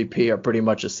his OBP are pretty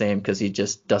much the same because he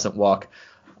just doesn't walk.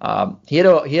 He had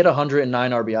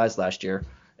 109 RBIs last year,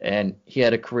 and he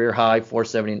had a career high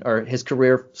 470, or his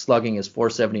career slugging is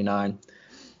 479.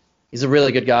 He's a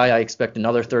really good guy. I expect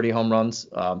another 30 home runs.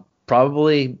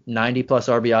 Probably 90 plus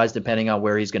RBIs depending on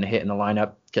where he's going to hit in the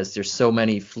lineup because there's so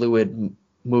many fluid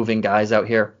moving guys out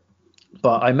here.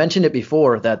 But I mentioned it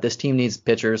before that this team needs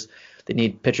pitchers. They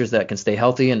need pitchers that can stay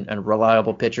healthy and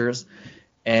reliable pitchers.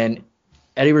 And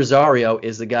Eddie Rosario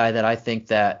is the guy that I think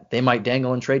that they might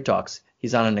dangle in trade talks.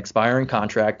 He's on an expiring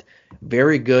contract,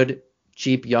 very good,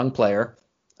 cheap young player.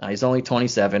 He's only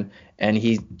 27, and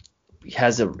he's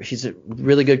a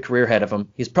really good career ahead of him.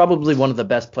 He's probably one of the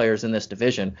best players in this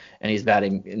division, and he's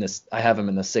batting in this. I have him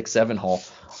in the 6-7 hole.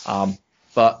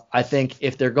 But I think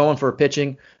if they're going for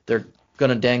pitching, they're going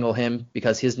to dangle him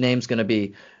because his name's going to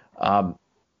be.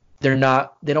 They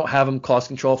don't have him cost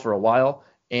control for a while,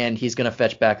 and he's going to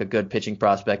fetch back a good pitching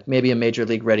prospect, maybe a major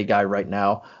league ready guy right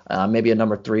now, maybe a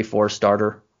number 3-4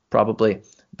 starter probably.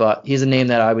 But he's a name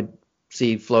that I would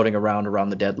see floating around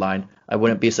the deadline. I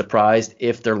wouldn't be surprised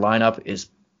if their lineup is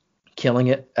killing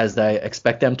it as they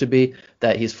expect them to be,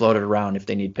 that he's floated around if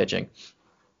they need pitching.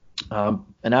 And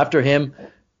after him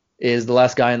is the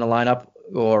last guy in the lineup,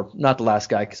 or not the last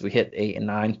guy because we hit 8 and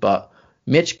 9, but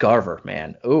Mitch Garver,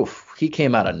 man. Oof, he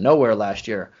came out of nowhere last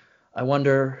year. I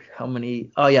wonder how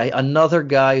many. Oh, yeah, another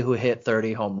guy who hit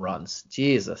 30 home runs.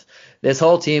 Jesus. This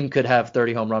whole team could have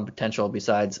 30 home run potential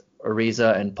besides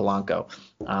Ariza and Polanco.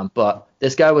 But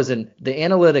this guy was in the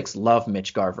analytics love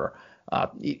Mitch Garver.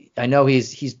 I know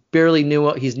he's barely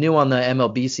new. He's new on the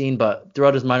MLB scene, but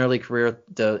throughout his minor league career,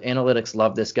 the analytics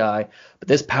love this guy. But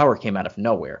this power came out of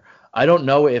nowhere. I don't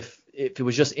know if it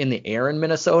was just in the air in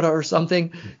Minnesota or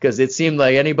something, because it seemed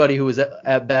like anybody who was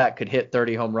at bat could hit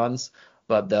 30 home runs.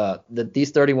 But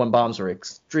these 31 bombs were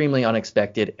extremely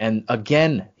unexpected. And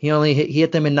again, he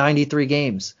hit them in 93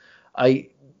 games.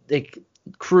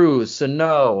 Cruz,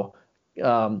 Sano,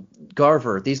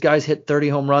 Garver, these guys hit 30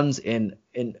 home runs in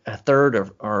a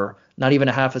third or not even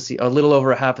a little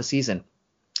over a half a season.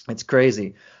 It's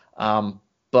crazy.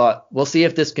 But we'll see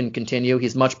if this can continue.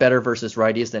 He's much better versus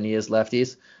righties than he is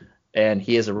lefties, and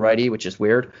he is a righty, which is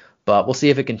weird. But we'll see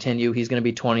if it continue. He's going to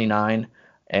be 29.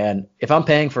 And if I'm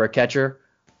paying for a catcher,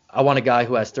 I want a guy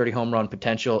who has 30 home run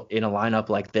potential in a lineup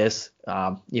like this.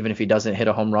 Even if he doesn't hit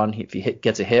a home run, if he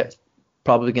gets a hit,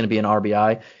 probably going to be an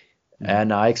RBI.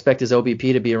 And I expect his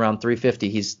OBP to be around 350.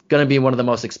 He's going to be one of the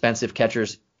most expensive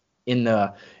catchers in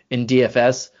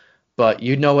DFS. But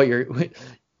you know what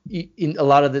a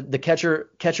lot of the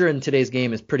catcher in today's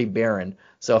game is pretty barren.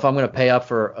 So if I'm going to pay up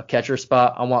for a catcher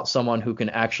spot, I want someone who can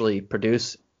actually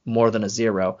produce more than a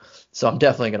 0. So I'm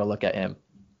definitely going to look at him.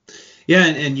 Yeah,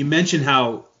 and you mentioned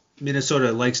how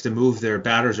Minnesota likes to move their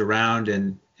batters around,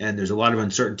 and there's a lot of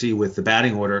uncertainty with the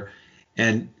batting order.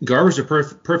 And Garver's a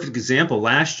perfect example.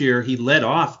 Last year, he led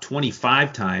off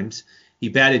 25 times. He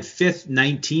batted fifth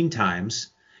 19 times.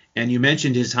 And you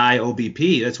mentioned his high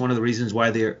OBP. That's one of the reasons why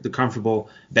they're comfortable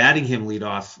batting him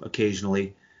leadoff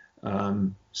occasionally.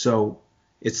 So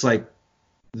it's like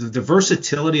the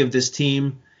versatility of this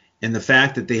team and the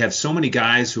fact that they have so many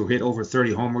guys who hit over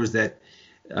 30 homers that,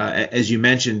 as you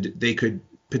mentioned, they could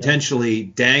potentially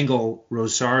dangle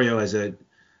Rosario as a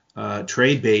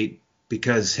trade bait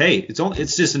because, hey,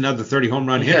 it's just another 30 home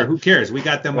run hitter. Who cares? We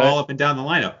got them all up and down the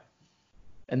lineup.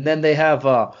 And then they have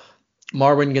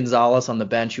Marwin Gonzalez on the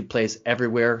bench who plays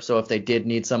everywhere. So if they did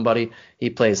need somebody, he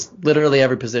plays literally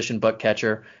every position but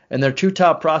catcher. And their 2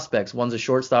 top prospects, one's a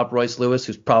shortstop, Royce Lewis,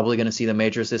 who's probably going to see the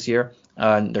majors this year.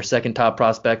 And their second top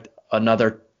prospect,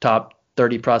 another top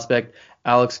 30 prospect,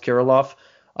 Alex Kirilloff,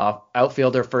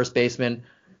 outfielder, first baseman.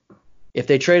 If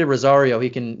they traded Rosario, they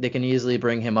can easily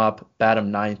bring him up, bat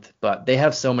him 9th. But they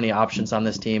have so many options on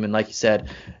this team. And like you said,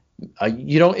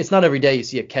 it's not every day you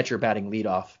see a catcher batting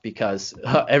leadoff because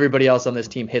everybody else on this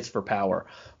team hits for power.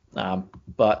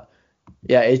 But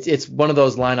yeah, it's one of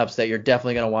those lineups that you're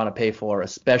definitely going to want to pay for,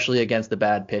 especially against the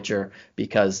bad pitcher,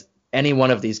 because any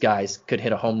one of these guys could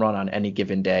hit a home run on any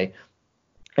given day.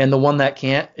 And the one that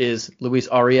can't is Luis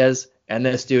Arias, and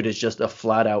this dude is just a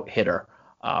flat-out hitter.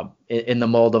 In the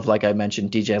mold of, like I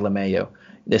mentioned, DJ LeMahieu.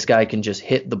 This guy can just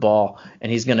hit the ball,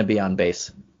 and he's going to be on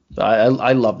base. So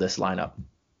I love this lineup.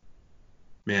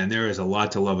 Man, there is a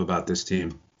lot to love about this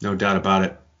team. No doubt about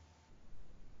it.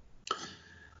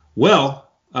 Well,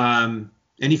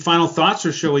 any final thoughts,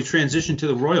 or shall we transition to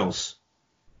the Royals?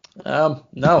 No.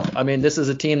 I mean, this is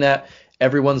a team that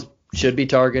everyone should be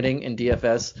targeting in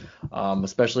DFS,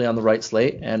 especially on the right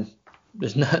slate. And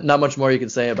there's not much more you can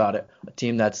say about it. A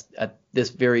team that's at this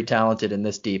very talented and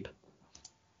this deep.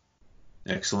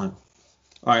 Excellent.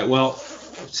 All right. Well,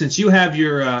 since you have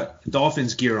your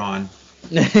Dolphins gear on,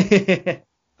 I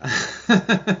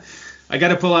got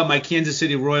to pull out my Kansas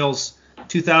City Royals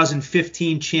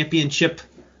 2015 championship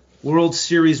World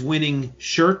Series winning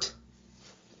shirt.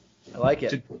 I like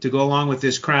it. To go along with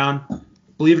this crown.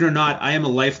 Believe it or not, I am a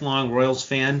lifelong Royals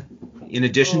fan, in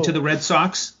addition to the Red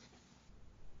Sox.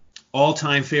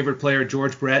 All-time favorite player,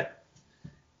 George Brett.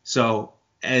 So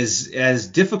as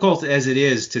difficult as it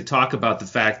is to talk about the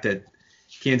fact that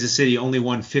Kansas City only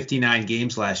won 59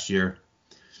 games last year,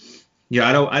 yeah,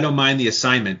 I don't mind the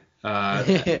assignment,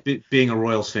 being a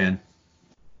Royals fan.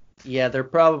 Yeah, they're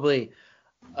probably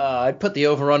I'd put the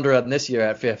over-under on this year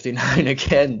at 59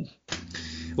 again.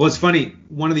 Well, it's funny.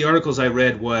 One of the articles I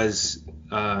read was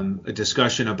a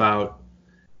discussion about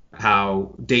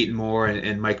how Dayton Moore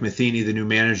and Mike Matheny, the new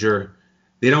manager,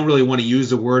 they don't really want to use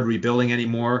the word rebuilding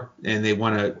anymore, and they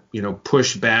want to,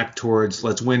 push back towards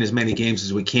let's win as many games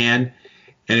as we can.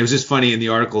 And it was just funny in the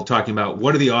article talking about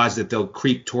what are the odds that they'll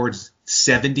creep towards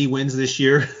 70 wins this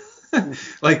year.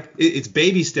 Like it's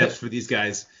baby steps for these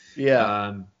guys.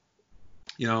 Yeah.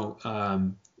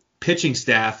 Pitching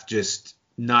staff just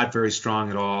not very strong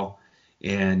at all.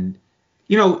 And,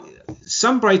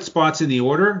 some bright spots in the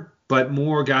order, but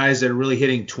more guys that are really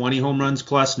hitting 20 home runs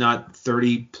plus, not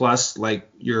 30 plus like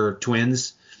your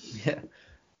Twins.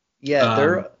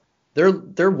 Yeah.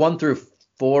 They're 1 through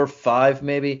 4, 5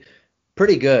 maybe.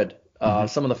 Pretty good.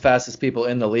 Some of the fastest people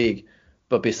in the league.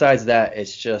 But besides that,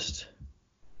 it's just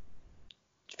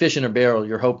fish in a barrel.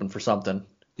 You're hoping for something.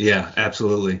 Yeah,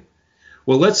 absolutely.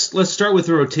 Well, let's start with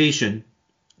the rotation,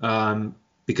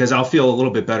 because I'll feel a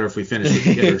little bit better if we finish with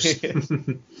the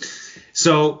hitters.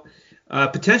 So,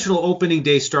 potential opening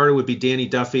day starter would be Danny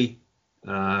Duffy,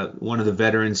 one of the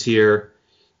veterans here,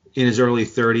 in his early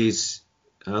 30s.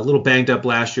 A little banged up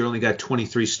last year, only got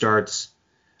 23 starts,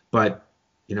 but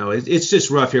it's just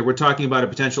rough here. We're talking about a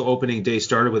potential opening day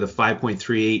starter with a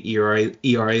 5.38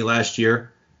 ERA last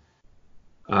year.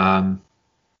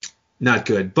 Not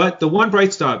good. But the one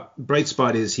bright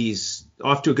spot is he's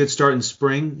off to a good start in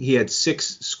spring. He had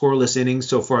 6 scoreless innings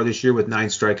so far this year with 9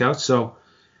 strikeouts. So,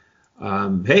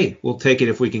 hey, we'll take it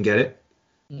if we can get it.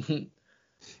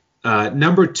 Mm-hmm.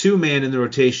 Number 2 man in the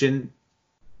rotation,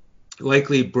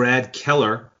 likely Brad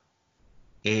Keller.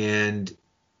 And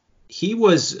he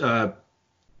was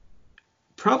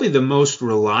probably the most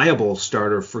reliable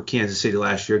starter for Kansas City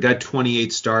last year. Got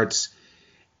 28 starts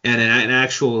and an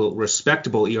actual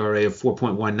respectable ERA of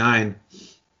 4.19.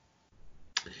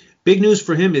 Big news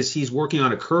for him is he's working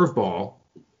on a curveball.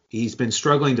 He's been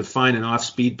struggling to find an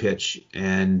off-speed pitch,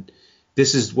 and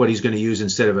this is what he's going to use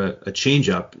instead of a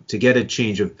changeup to get a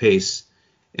change of pace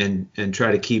and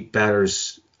try to keep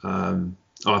batters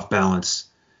off balance.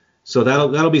 So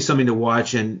that'll be something to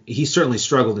watch, and he certainly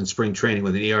struggled in spring training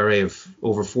with an ERA of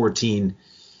over 14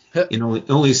 in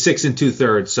only 6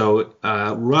 2/3. So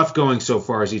rough going so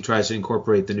far as he tries to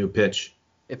incorporate the new pitch.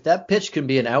 If that pitch can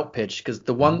be an out pitch, because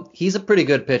he's a pretty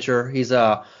good pitcher. He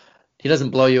doesn't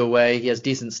blow you away. He has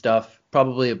decent stuff.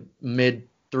 Probably a mid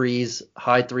 3s,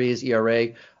 high 3s ERA,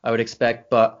 I would expect,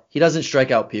 but he doesn't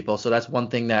strike out people. So that's one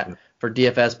thing that for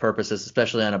DFS purposes,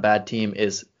 especially on a bad team,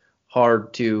 is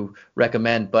hard to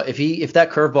recommend. But if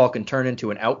that curveball can turn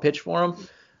into an out pitch for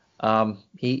him,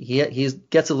 he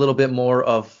gets a little bit more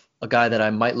of a guy that I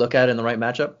might look at in the right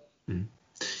matchup. Mm-hmm.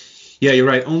 Yeah, you're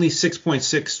right. Only 6.6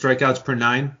 strikeouts per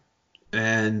 9.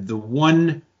 And the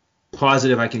one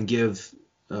positive I can give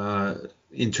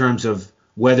in terms of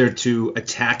whether to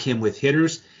attack him with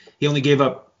hitters, he only gave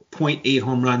up 0.8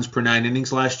 home runs per 9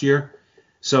 innings last year.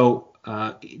 So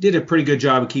he did a pretty good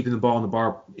job of keeping the ball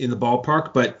in the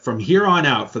ballpark. But from here on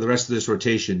out, for the rest of this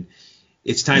rotation,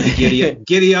 it's time to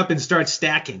giddy up and start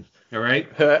stacking. All right.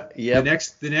 Yeah.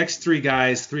 The next 3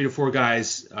 to 4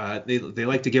 guys, they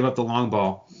like to give up the long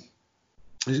ball.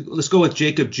 Let's go with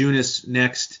Jacob Junis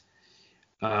next.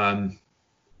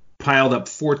 Piled up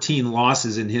 14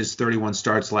 losses in his 31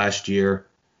 starts last year.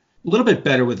 A little bit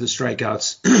better with the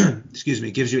strikeouts. Excuse me.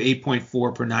 Gives you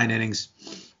 8.4 per 9 innings,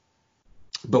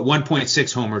 but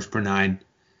 1.6 homers per 9.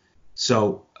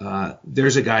 So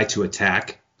there's a guy to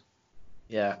attack.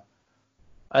 Yeah.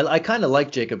 I kind of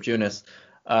like Jacob Junis.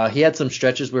 He had some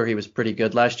stretches where he was pretty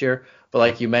good last year, but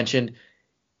like you mentioned,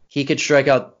 he could strike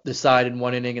out the side in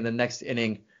one inning, and the next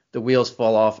inning the wheels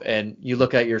fall off, and you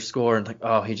look at your score and like,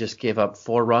 oh, he just gave up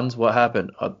 4 runs. What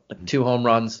happened? 2 home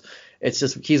runs. It's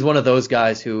just he's one of those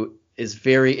guys who is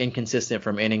very inconsistent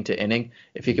from inning to inning.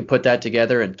 If he could put that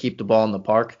together and keep the ball in the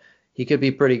park, he could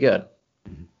be pretty good.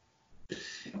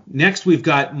 Next, we've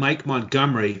got Mike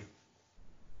Montgomery,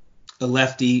 a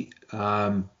lefty.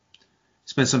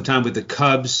 Spent some time with the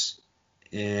Cubs,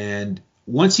 and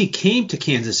once he came to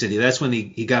Kansas City, that's when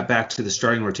he got back to the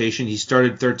starting rotation. He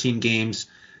started 13 games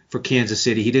for Kansas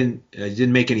City. He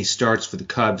didn't make any starts for the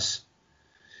Cubs,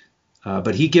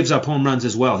 but he gives up home runs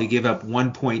as well. He gave up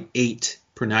 1.8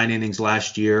 per 9 innings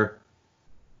last year.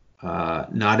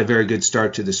 Not a very good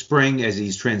start to the spring as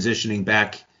he's transitioning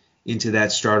back into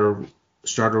that starter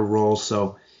role.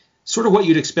 So sort of what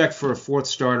you'd expect for a fourth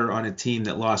starter on a team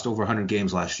that lost over 100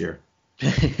 games last year.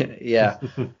 Yeah.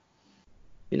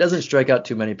 He doesn't strike out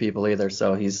too many people either,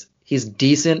 so he's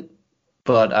decent,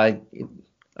 but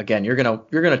you're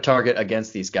gonna target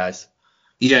against these guys.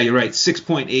 Yeah, you're right.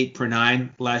 6.8 per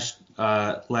 9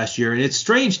 last year, and it's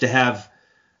strange to have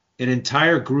an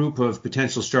entire group of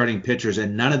potential starting pitchers,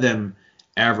 and none of them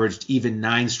averaged even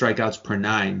 9 strikeouts per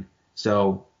 9.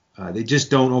 So they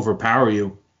just don't overpower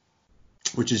you,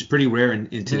 which is pretty rare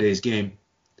in today's game.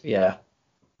 Yeah.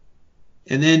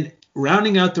 And then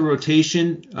rounding out the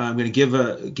rotation, I'm going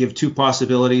to give 2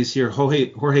 possibilities here.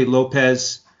 Jorge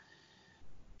Lopez,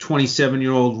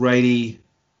 27-year-old righty.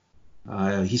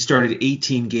 He started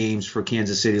 18 games for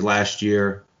Kansas City last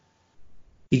year.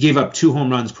 He gave up 2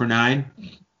 home runs per 9.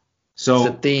 So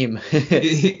it's a theme.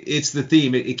 It's the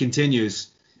theme. It continues.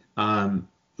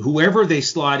 Whoever they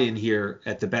slot in here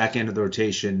at the back end of the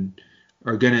rotation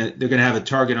they're gonna have a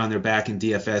target on their back in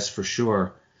DFS for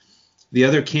sure. The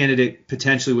other candidate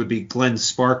potentially would be Glenn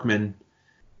Sparkman,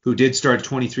 who did start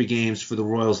 23 games for the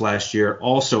Royals last year,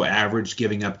 also averaged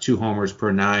giving up 2 homers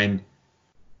per 9.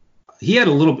 He's had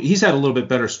a little bit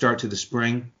better start to the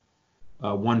spring,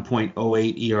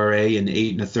 1.08 ERA and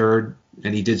 8 1/3,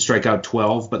 and he did strike out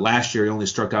 12, but last year he only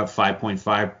struck out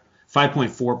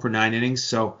 5.4 per 9 innings.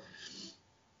 So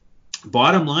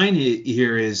bottom line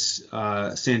here is,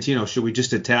 Santino, should we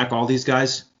just attack all these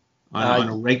guys on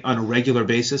a regular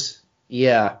basis?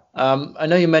 Yeah. I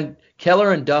know you meant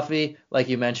Keller and Duffy, like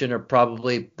you mentioned, are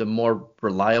probably the more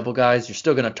reliable guys. You're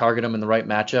still going to target them in the right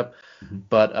matchup. Mm-hmm.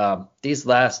 But these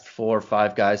last 4 or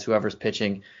 5 guys, whoever's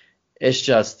pitching, it's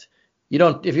just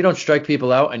if you don't strike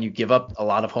people out and you give up a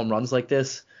lot of home runs like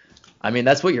this, I mean,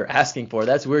 that's what you're asking for.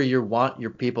 That's where you want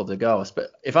your people to go.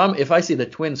 But if I see the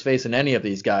Twins facing any of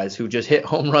these guys who just hit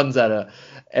home runs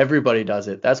everybody does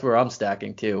it, that's where I'm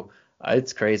stacking too.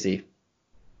 It's crazy.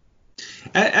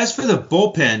 As for the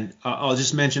bullpen, I'll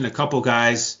just mention a couple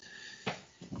guys.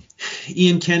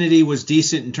 Ian Kennedy was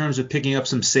decent in terms of picking up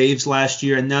some saves last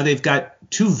year, and now they've got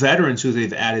 2 veterans who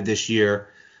they've added this year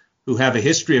who have a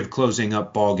history of closing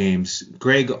up ball games.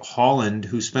 Greg Holland,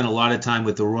 who spent a lot of time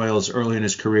with the Royals early in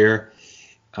his career,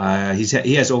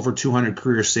 he has over 200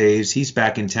 career saves. He's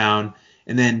back in town.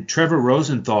 And then Trevor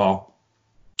Rosenthal,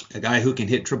 a guy who can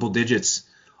hit triple digits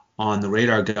on the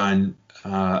radar gun,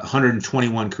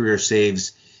 121 career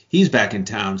saves. He's back in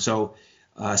town. So,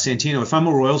 Santino, if I'm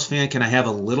a Royals fan, can I have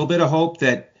a little bit of hope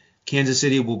that Kansas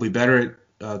City will be better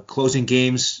at closing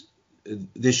games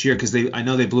this year? Because I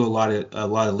know they blew a lot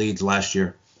of leads last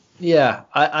year. Yeah,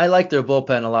 I like their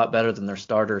bullpen a lot better than their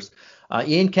starters.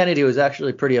 Ian Kennedy was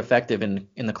actually pretty effective in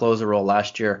the closer role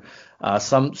last year.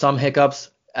 Some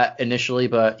hiccups initially,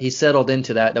 but he settled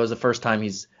into that. That was the first time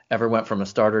he's ever went from a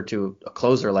starter to a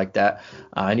closer like that.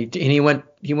 And he went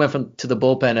to the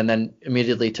bullpen and then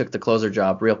immediately took the closer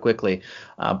job real quickly.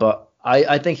 But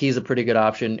I think he's a pretty good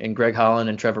option, and Greg Holland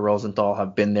and Trevor Rosenthal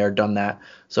have been there, done that,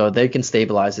 so they can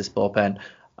stabilize this bullpen.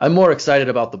 I'm more excited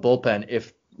about the bullpen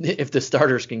if the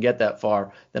starters can get that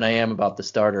far than I am about the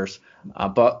starters.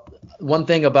 But one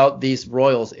thing about these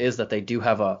Royals is that they do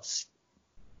have a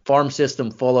farm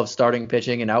system full of starting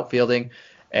pitching and outfielding,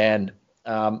 and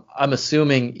I'm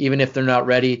assuming even if they're not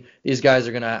ready, these guys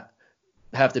are going to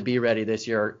have to be ready this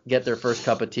year, get their first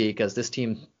cup of tea, because this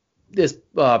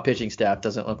pitching staff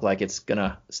doesn't look like it's going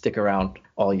to stick around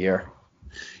all year.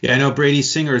 Yeah, I know Brady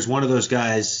Singer is one of those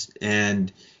guys,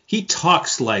 and he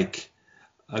talks like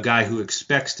a guy who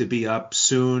expects to be up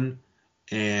soon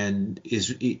and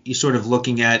he's sort of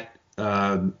looking at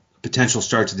potential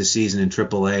start to the season in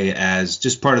AAA as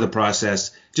just part of the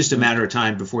process, just a matter of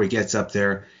time before he gets up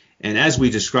there. And as we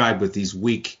described with these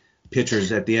weak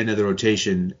pitchers at the end of the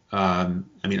rotation,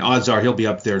 odds are he'll be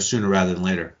up there sooner rather than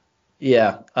later.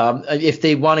 Yeah. If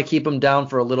they want to keep him down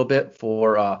for a little bit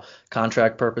for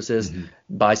contract purposes,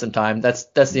 buy some time.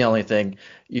 That's the only thing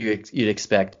you'd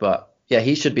expect. But yeah,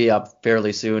 he should be up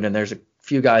fairly soon, and there's a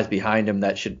few guys behind him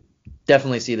that should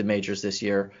definitely see the majors this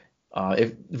year,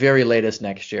 if very latest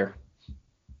next year.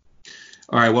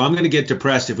 All right. Well, I'm going to get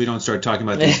depressed if we don't start talking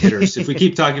about these hitters. If we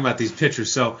keep talking about these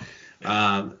pitchers, so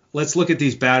let's look at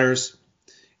these batters.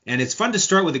 And it's fun to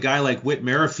start with a guy like Whit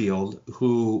Merrifield,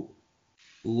 who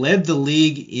led the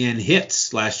league in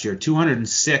hits last year,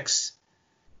 206,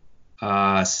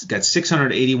 got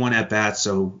 681 at-bats,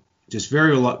 so just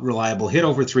very reliable, hit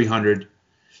over 300.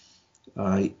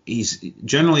 He's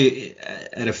generally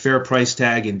at a fair price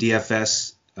tag in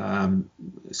DFS,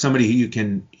 somebody who you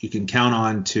can count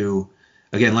on to,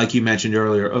 again, like you mentioned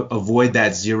earlier, avoid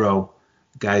that zero,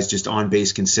 guys just on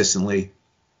base consistently.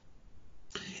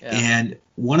 Yeah. And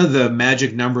one of the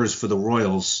magic numbers for the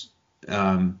Royals,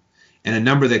 and a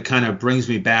number that kind of brings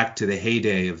me back to the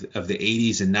heyday of the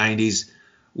 80s and 90s,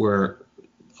 where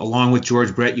along with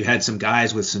George Brett, you had some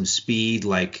guys with some speed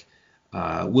like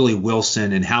Willie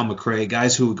Wilson and Hal McRae,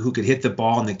 guys who could hit the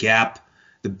ball in the gap,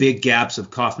 the big gaps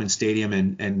of Kauffman Stadium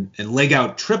and leg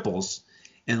out triples.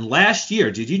 And last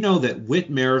year, did you know that Whit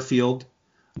Merrifield,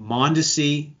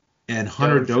 Mondesi, and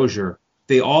Hunter Dozier,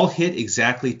 they all hit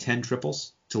exactly 10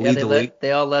 triples to lead the league?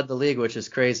 They all led the league, which is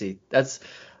crazy.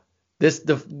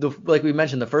 Like we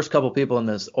mentioned, the first couple people in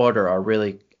this order are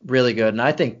really, really good. And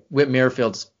I think Whit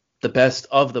Merrifield's the best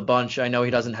of the bunch. I know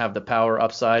he doesn't have the power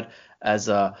upside as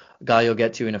a guy you'll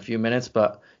get to in a few minutes,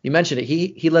 but you mentioned it.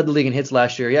 He led the league in hits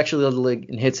last year. He actually led the league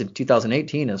in hits in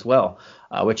 2018 as well,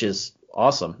 which is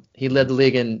awesome. He led the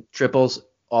league in triples,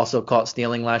 also caught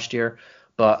stealing last year.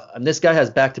 But this guy has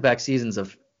back-to-back seasons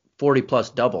of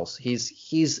 40-plus doubles.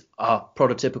 He's a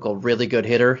prototypical really good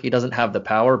hitter. He doesn't have the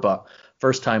power, but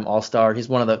first-time All-Star. He's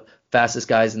one of the fastest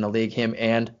guys in the league, him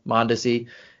and Mondesi.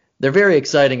 They're very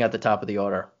exciting at the top of the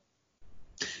order.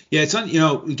 Yeah,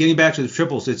 getting back to the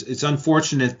triples, it's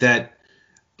unfortunate that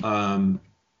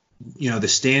the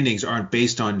standings aren't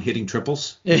based on hitting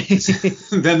triples.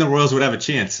 Then the Royals would have a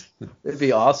chance. It'd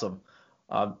be awesome.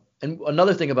 And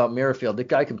another thing about Merrifield, the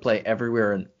guy can play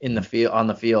everywhere in the field, on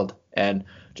the field, and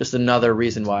just another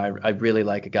reason why I really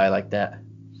like a guy like that.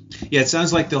 Yeah, it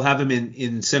sounds like they'll have him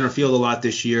in center field a lot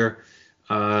this year,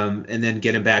 and then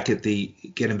get him back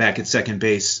at second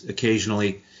base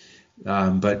occasionally.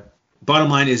 But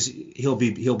bottom line is he'll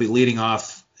be leading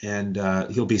off, and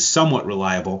he'll be somewhat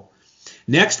reliable.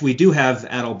 Next, we do have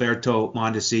Adalberto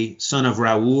Mondesi, son of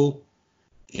Raul,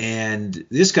 and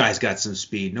this guy's got some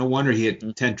speed. No wonder he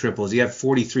hit 10 triples. He had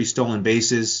 43 stolen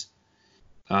bases,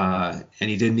 and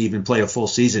he didn't even play a full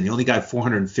season. He only got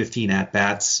 415 at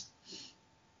bats.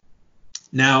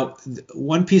 Now,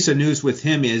 one piece of news with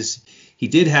him is he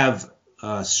did have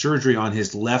surgery on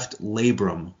his left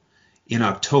labrum in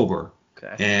October.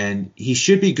 Okay. And he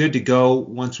should be good to go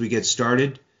once we get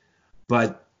started.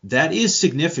 But that is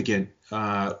significant,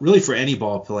 really, for any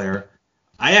ball player.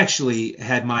 I actually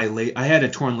had I had a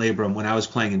torn labrum when I was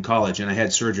playing in college, and I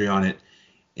had surgery on it.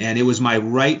 And it was my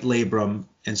right labrum.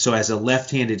 And so as a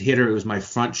left-handed hitter, it was my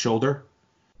front shoulder.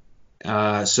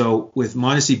 So with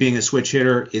Mondesi being a switch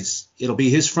hitter, it'll be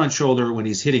his front shoulder when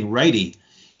he's hitting righty.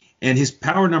 And his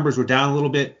power numbers were down a little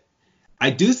bit. I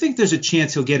do think there's a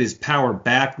chance he'll get his power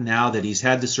back now that he's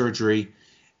had the surgery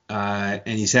and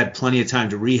he's had plenty of time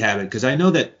to rehab it. Because I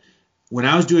know that when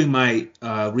I was doing my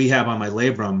rehab on my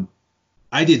labrum,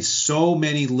 I did so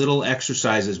many little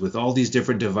exercises with all these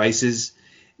different devices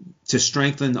to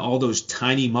strengthen all those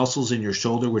tiny muscles in your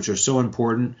shoulder, which are so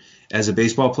important as a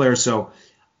baseball player. So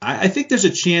I think there's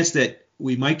a chance that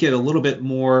we might get a little bit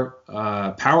more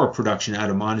power production out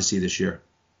of Mondesi this year.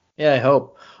 Yeah, I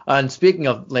hope. And speaking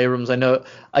of labrums, I know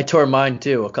I tore mine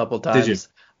too a couple times. Did you?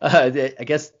 I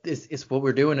guess it's what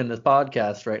we're doing in this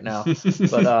podcast right now.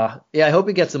 But yeah, I hope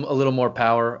he gets a little more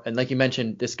power. And like you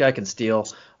mentioned, this guy can steal.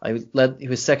 He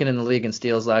was second in the league in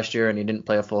steals last year, and he didn't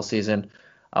play a full season.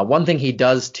 One thing he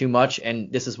does too much,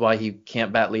 and this is why he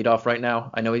can't bat leadoff right now.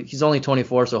 I know he's only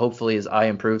 24, so hopefully his eye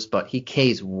improves, but he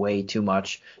Ks way too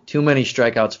much. Too many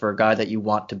strikeouts for a guy that you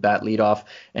want to bat leadoff,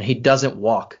 and he doesn't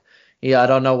walk. Yeah, I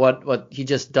don't know what he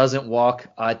just doesn't walk.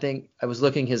 I think I was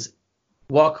looking, his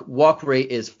walk rate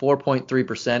is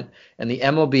 4.3%, and the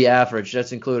MLB average,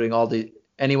 that's including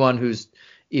anyone who's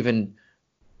even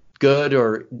good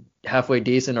or halfway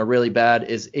decent or really bad,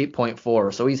 is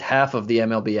 8.4. So he's half of the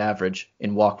MLB average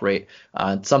in walk rate.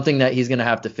 Something that he's going to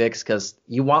have to fix, because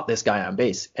you want this guy on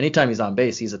base. Anytime he's on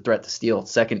base, he's a threat to steal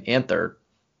second and third.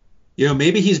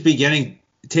 Maybe he's beginning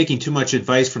taking too much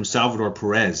advice from Salvador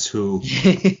Perez, who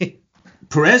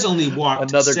Perez only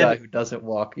walked Another guy who doesn't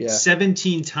walk. Yeah.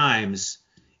 17 times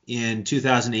in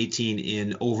 2018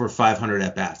 in over 500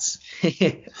 at bats.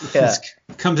 Yeah.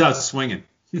 Comes out swinging.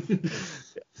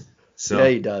 So yeah,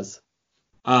 he does.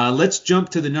 Let's jump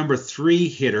to the number 3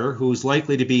 hitter, who's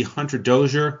likely to be Hunter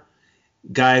Dozier,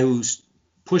 guy who's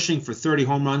pushing for 30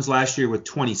 home runs last year with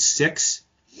 26.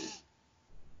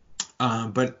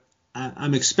 But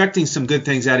I'm expecting some good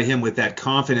things out of him with that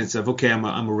confidence of, okay,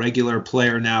 I'm a regular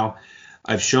player now.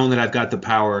 I've shown that I've got the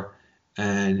power,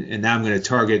 and now I'm going to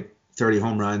target 30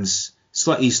 home runs.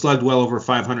 He slugged well over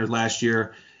 500 last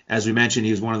year. As we mentioned,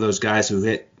 he was one of those guys who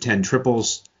hit 10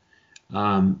 triples.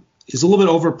 He's a little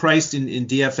bit overpriced in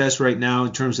DFS right now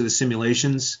in terms of the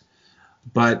simulations,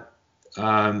 but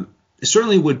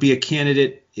certainly would be a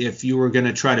candidate if you were going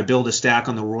to try to build a stack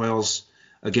on the Royals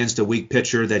against a weak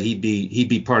pitcher, that he'd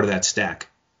be part of that stack.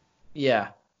 Yeah,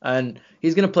 and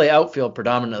he's going to play outfield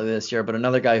predominantly this year, but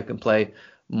another guy who can play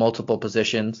multiple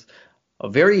positions. A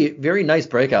very, very nice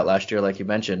breakout last year, like you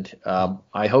mentioned.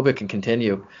 I hope it can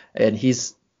continue, and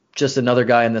he's just another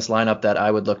guy in this lineup that I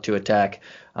would look to attack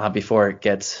before it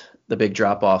gets the big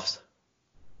drop-offs.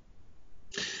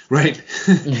 Right.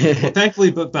 Well,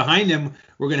 thankfully, but behind him,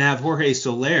 we're going to have Jorge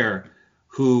Soler,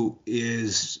 who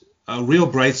is a real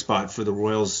bright spot for the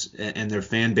Royals and their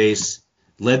fan base.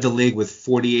 Led the league with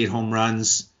 48 home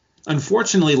runs.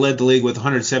 Unfortunately, led the league with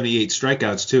 178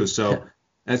 strikeouts too. So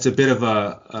that's a bit of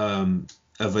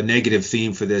a negative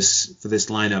theme for this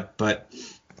lineup. But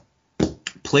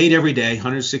played every day,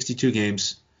 162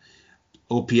 games,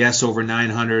 OPS over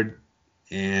 900,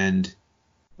 and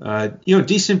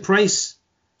decent price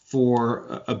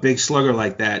for a big slugger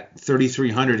like that,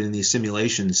 3,300 in these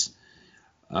simulations.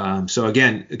 So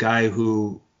again, a guy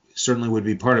who certainly would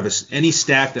be part of any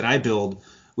stack that I build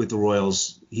with the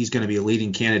Royals. He's going to be a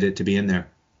leading candidate to be in there.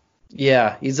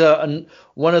 Yeah, he's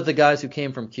one of the guys who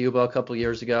came from Cuba a couple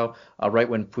years ago, right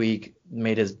when Puig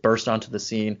made his burst onto the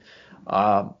scene.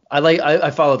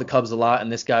 I follow the Cubs a lot,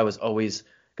 and this guy was always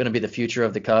going to be the future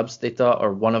of the Cubs, they thought,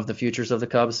 or one of the futures of the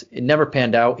Cubs. It never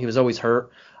panned out. He was always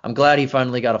hurt. I'm glad he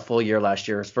finally got a full year last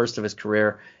year, his first of his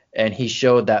career, and he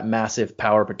showed that massive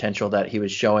power potential that he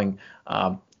was showing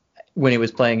when he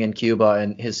was playing in Cuba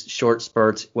and his short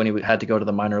spurts when he had to go to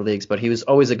the minor leagues. But he was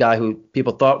always a guy who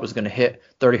people thought was going to hit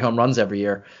 30 home runs every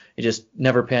year. It just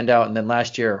never panned out. And then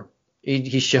last year,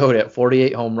 he showed it,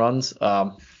 48 home runs.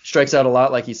 Strikes out a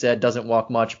lot, like he said, doesn't walk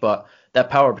much, but that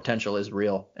power potential is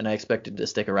real, and I expect it to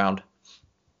stick around.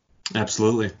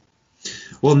 Absolutely.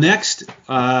 Well, next,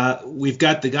 we've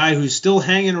got the guy who's still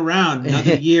hanging around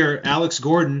another year, Alex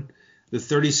Gordon, the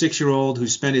 36-year-old who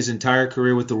spent his entire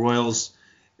career with the Royals.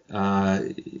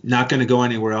 Not going to go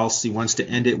anywhere else. He wants to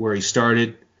end it where he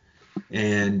started.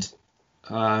 And,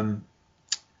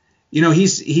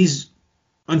 he's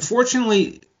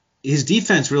unfortunately, his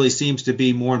defense really seems to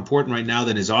be more important right now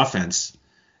than his offense.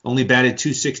 Only batted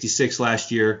 .266 last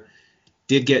year.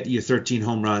 Did get you 13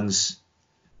 home runs.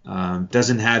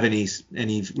 Doesn't have any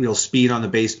real speed on the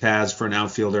base paths for an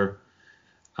outfielder.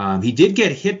 He did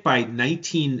get hit by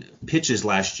 19 pitches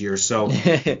last year, so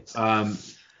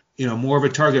more of a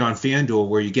target on FanDuel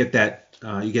where you get that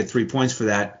you get 3 points for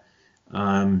that.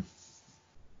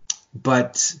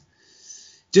 But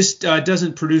just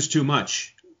doesn't produce too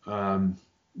much.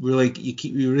 Really,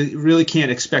 you really can't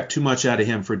expect too much out of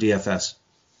him for DFS.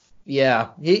 Yeah,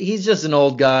 he's just an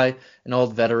old guy, an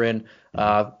old veteran.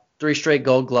 3 straight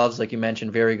Gold Gloves, like you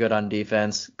mentioned, very good on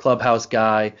defense. Clubhouse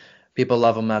guy. People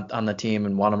love him on the team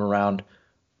and want him around.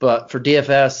 But for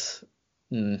DFS,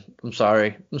 I'm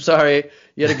sorry.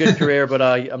 You had a good career, but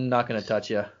I'm not going to touch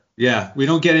you. Yeah, we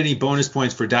don't get any bonus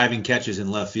points for diving catches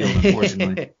in left field,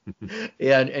 unfortunately.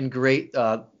 Yeah, and great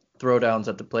throwdowns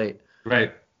at the plate.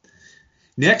 Right.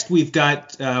 Next, we've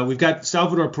got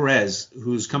Salvador Perez,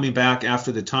 who's coming back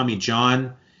after the Tommy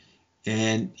John.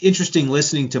 And interesting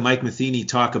listening to Mike Matheny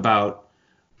talk about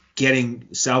getting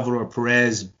Salvador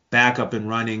Perez back up and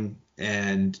running,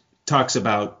 and talks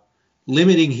about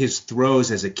limiting his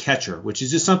throws as a catcher, which is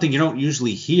just something you don't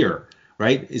usually hear,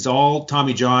 right? It's all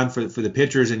Tommy John for the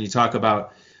pitchers, and you talk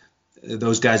about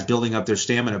those guys building up their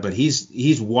stamina. But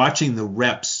he's watching the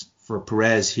reps for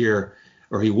Perez here,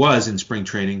 or he was in spring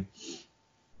training.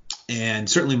 And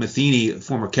certainly Matheny,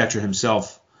 former catcher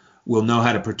himself, will know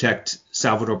how to protect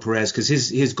Salvador Perez, because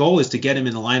his goal is to get him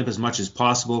in the lineup as much as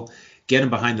possible, get him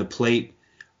behind the plate,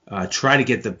 try to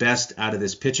get the best out of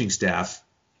this pitching staff.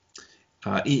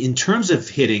 In terms of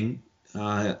hitting,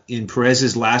 in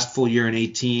Perez's last full year in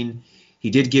 18, he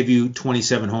did give you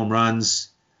 27 home runs,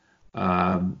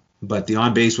 but the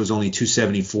on-base was only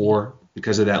 274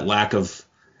 because of that lack of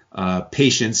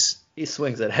patience. He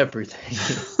swings at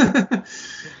everything.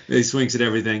 He swings at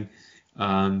everything.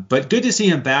 But good to see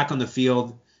him back on the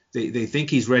field. They think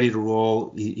he's ready to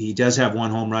roll. He does have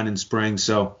 1 home run in spring,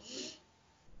 so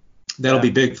that'll be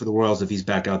big for the Royals if he's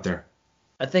back out there.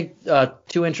 I think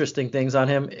 2 interesting things on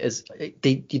him is they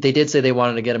did say they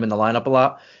wanted to get him in the lineup a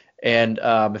lot, and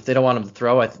if they don't want him to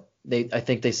throw, I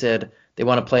think they said they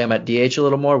want to play him at DH a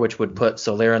little more, which would put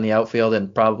Soler in the outfield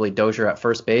and probably Dozier at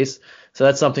first base. So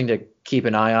that's something to keep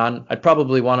an eye on. I'd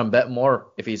probably want him bet more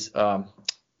if he's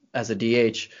as a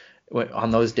DH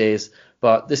on those days.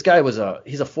 But this guy he's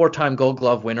a 4-time Gold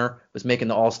Glove winner, was making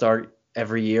the All-Star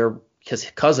every year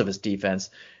because of his defense.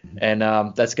 And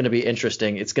that's going to be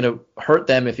interesting. It's going to hurt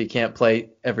them if he can't play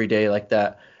every day like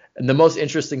that. And the most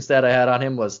interesting stat I had on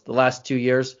him was the last 2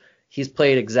 years, he's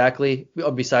played exactly,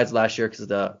 besides last year because of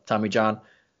the Tommy John,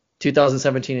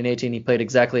 2017 and 18, he played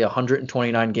exactly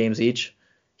 129 games each.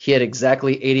 He had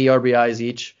exactly 80 RBIs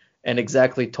each and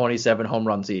exactly 27 home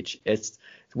runs each. It's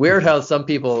weird how some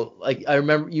people, like I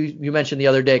remember you mentioned the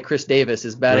other day, Chris Davis,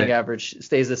 his batting average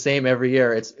stays the same every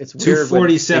year. It's weird.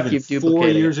 247, 4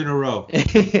 years in a row.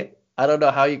 I don't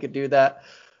know how you could do that.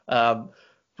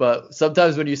 But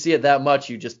sometimes when you see it that much,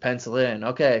 you just pencil in,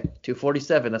 okay,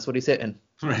 247, that's what he's hitting.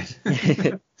 Right.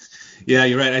 Yeah,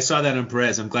 you're right. I saw that on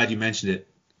Perez. I'm glad you mentioned it.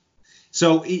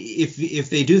 So if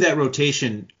they do that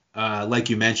rotation, like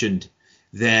you mentioned,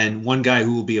 then one guy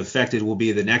who will be affected will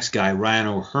be the next guy, Ryan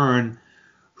O'Hearn,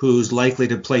 who's likely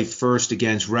to play first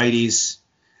against righties.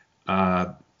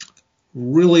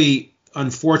 Really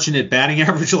unfortunate batting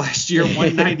average last year,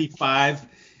 195.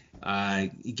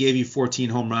 He gave you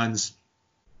 14 home runs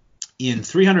in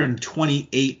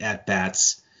 328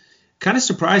 at-bats. Kind of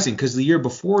surprising because the year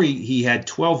before he had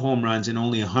 12 home runs and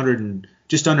only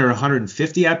just under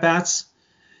 150 at-bats.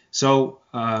 So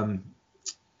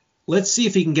let's see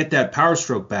if he can get that power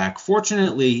stroke back.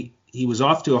 Fortunately, he was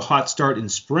off to a hot start in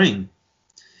spring.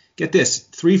 Get this,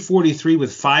 343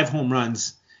 with 5 home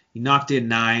runs. He knocked in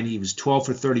 9. He was 12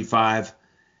 for 35.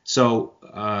 So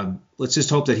let's just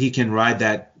hope that he can ride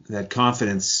that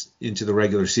confidence into the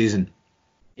regular season.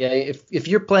 Yeah, if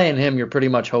you're playing him, you're pretty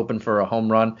much hoping for a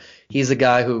home run. He's a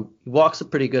guy who walks a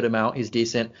pretty good amount. He's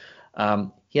decent.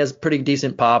 He has pretty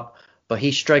decent pop, but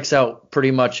he strikes out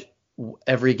pretty much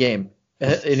every game.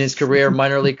 In his career,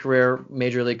 minor league career,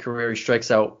 major league career, he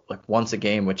strikes out like once a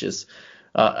game, which is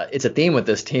it's a theme with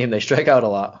this team. They strike out a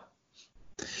lot.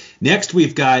 Next,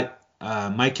 we've got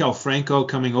Maikel Franco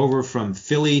coming over from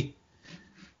Philly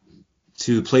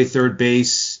to play third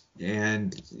base.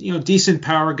 And, decent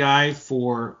power guy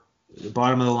for the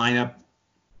bottom of the lineup.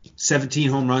 17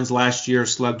 home runs last year,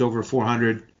 slugged over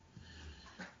 400.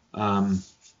 As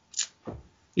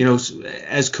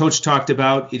Coach talked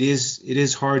about, it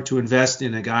is hard to invest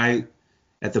in a guy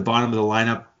at the bottom of the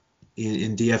lineup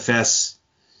in DFS.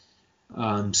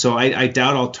 So I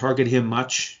doubt I'll target him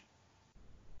much.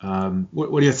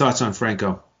 What are your thoughts on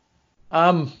Franco?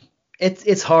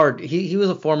 It's hard. He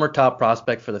was a former top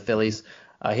prospect for the Phillies.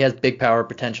 He has big power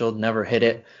potential, never hit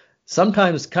it.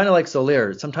 Sometimes, kind of like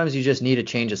Soler, sometimes you just need a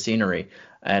change of scenery.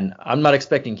 And I'm not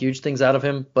expecting huge things out of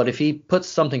him, but if he puts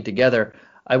something together,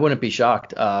 I wouldn't be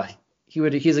shocked.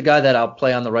 He's a guy that I'll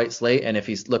play on the right slate, and if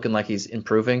he's looking like he's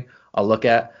improving, I'll look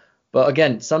at. But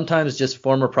again, sometimes just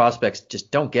former prospects just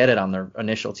don't get it on their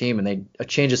initial team, and a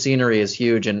change of scenery is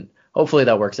huge, and hopefully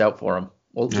that works out for him.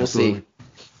 We'll see.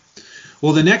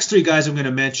 Well, the next 3 guys I'm going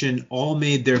to mention all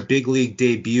made their big league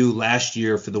debut last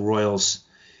year for the Royals.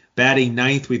 Batting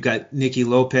ninth, we've got Nicky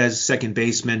Lopez, second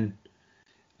baseman.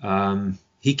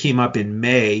 He came up in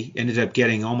May, ended up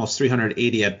getting almost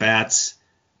 380 at-bats,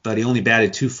 but he only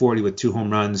batted 240 with 2 home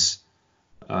runs.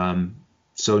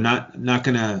 So not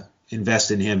going to invest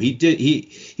in him.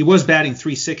 He was batting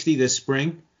 360 this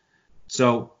spring,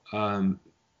 so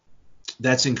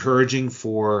that's encouraging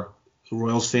for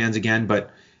Royals fans again,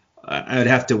 but I would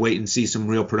have to wait and see some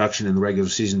real production in the regular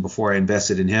season before I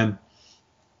invested in him.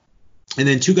 And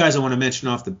then 2 guys I want to mention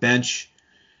off the bench.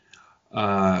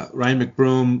 Ryan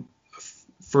McBroom,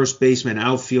 first baseman,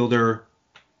 outfielder,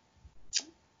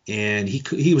 and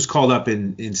he was called up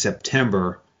in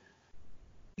September.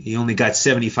 He only got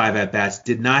 75 at-bats,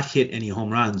 did not hit any home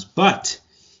runs. But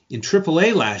in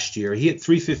AAA last year, he hit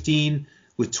 .315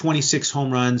 with 26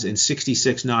 home runs and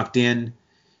 66 knocked in.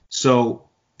 So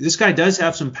this guy does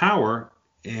have some power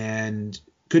and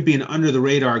could be an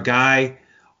under-the-radar guy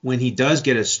when he does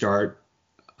get a start.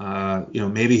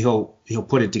 Maybe he'll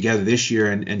put it together this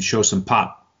year and show some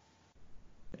pop.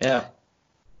 Yeah.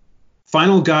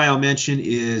 Final guy I'll mention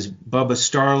is Bubba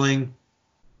Starling,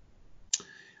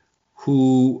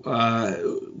 who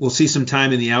will see some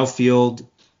time in the outfield.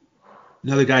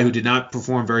 Another guy who did not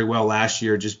perform very well last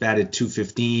year, just batted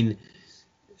 .215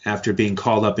 after being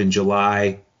called up in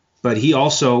July. But he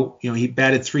also, he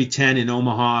batted .310 in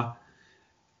Omaha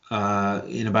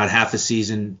in about half a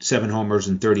season, 7 homers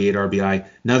and 38 RBI.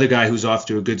 Another guy who's off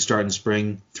to a good start in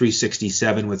spring,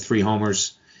 .367 with 3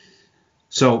 homers.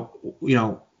 So,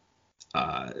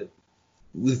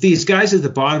 with these guys at the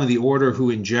bottom of the order who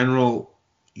in general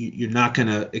you're not going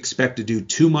to expect to do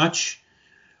too much,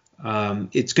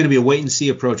 it's going to be a wait-and-see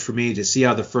approach for me to see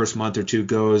how the first month or two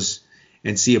goes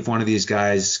and see if one of these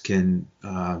guys can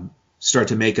start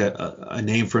to make a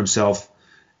name for himself,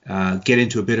 get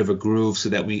into a bit of a groove so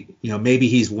that we, maybe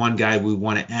he's one guy we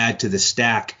want to add to the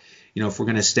stack. If we're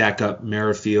going to stack up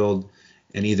Merrifield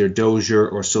and either Dozier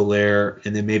or Soler,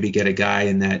 and then maybe get a guy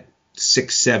in that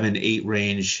 6, 7, 8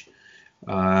 range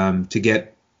to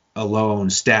get a loan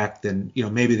stack, then,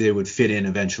 maybe they would fit in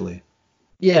eventually.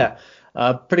 Yeah,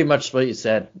 pretty much what you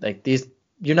said. Like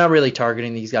you're not really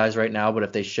targeting these guys right now, but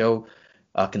if they show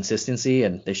consistency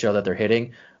and they show that they're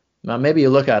hitting, maybe you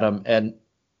look at them. And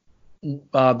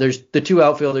there's the 2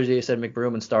 outfielders you said,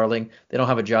 McBroom and Starling. They don't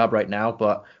have a job right now,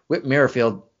 but Whit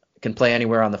Merrifield can play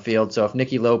anywhere on the field. So if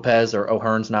Nicky Lopez or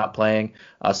O'Hearn's not playing,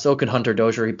 so can Hunter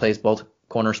Dozier. He plays both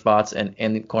corner spots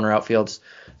and the corner outfields.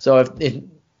 So if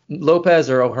Lopez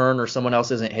or O'Hearn or someone else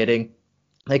isn't hitting,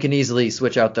 they can easily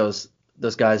switch out those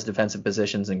guys' defensive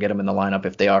positions and get them in the lineup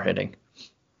if they are hitting.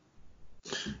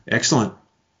 Excellent.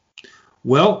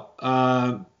 Well,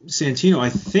 Santino, I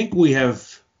think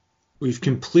we've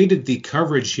completed the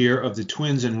coverage here of the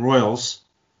Twins and Royals.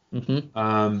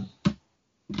 Mm-hmm.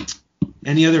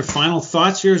 Any other final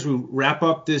thoughts here as we wrap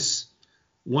up this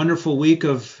wonderful week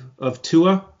of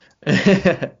Tua?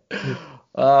 Yeah,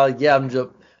 I'm just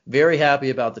very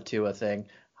happy about the Tua thing.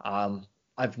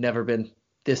 I've never been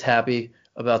this happy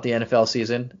about the NFL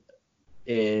season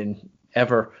in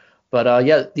ever. But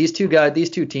yeah, these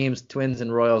two teams, Twins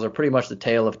and Royals, are pretty much the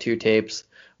tale of 2 tapes.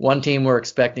 One team we're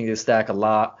expecting to stack a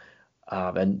lot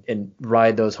and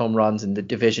ride those home runs in the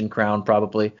division crown,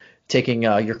 probably taking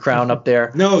your crown up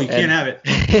there. No, you can't have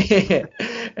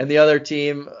it. And the other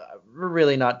team, we're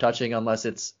really not touching unless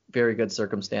it's very good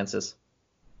circumstances.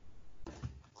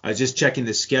 I was just checking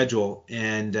the schedule,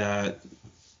 and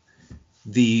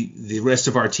the rest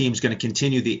of our team is going to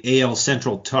continue the AL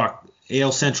Central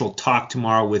talk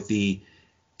tomorrow with the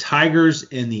Tigers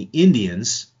and the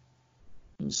Indians.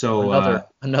 So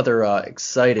another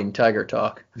exciting Tiger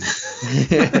talk.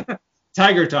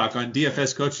 Tiger talk on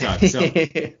DFS Coach Talk. So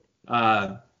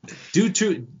do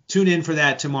tune in for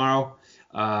that tomorrow.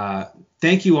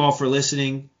 Thank you all for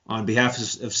listening. On behalf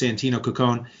of Santino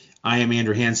Caccone, I am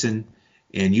Andrew Hanson,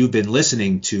 and you've been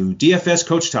listening to DFS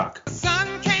Coach Talk.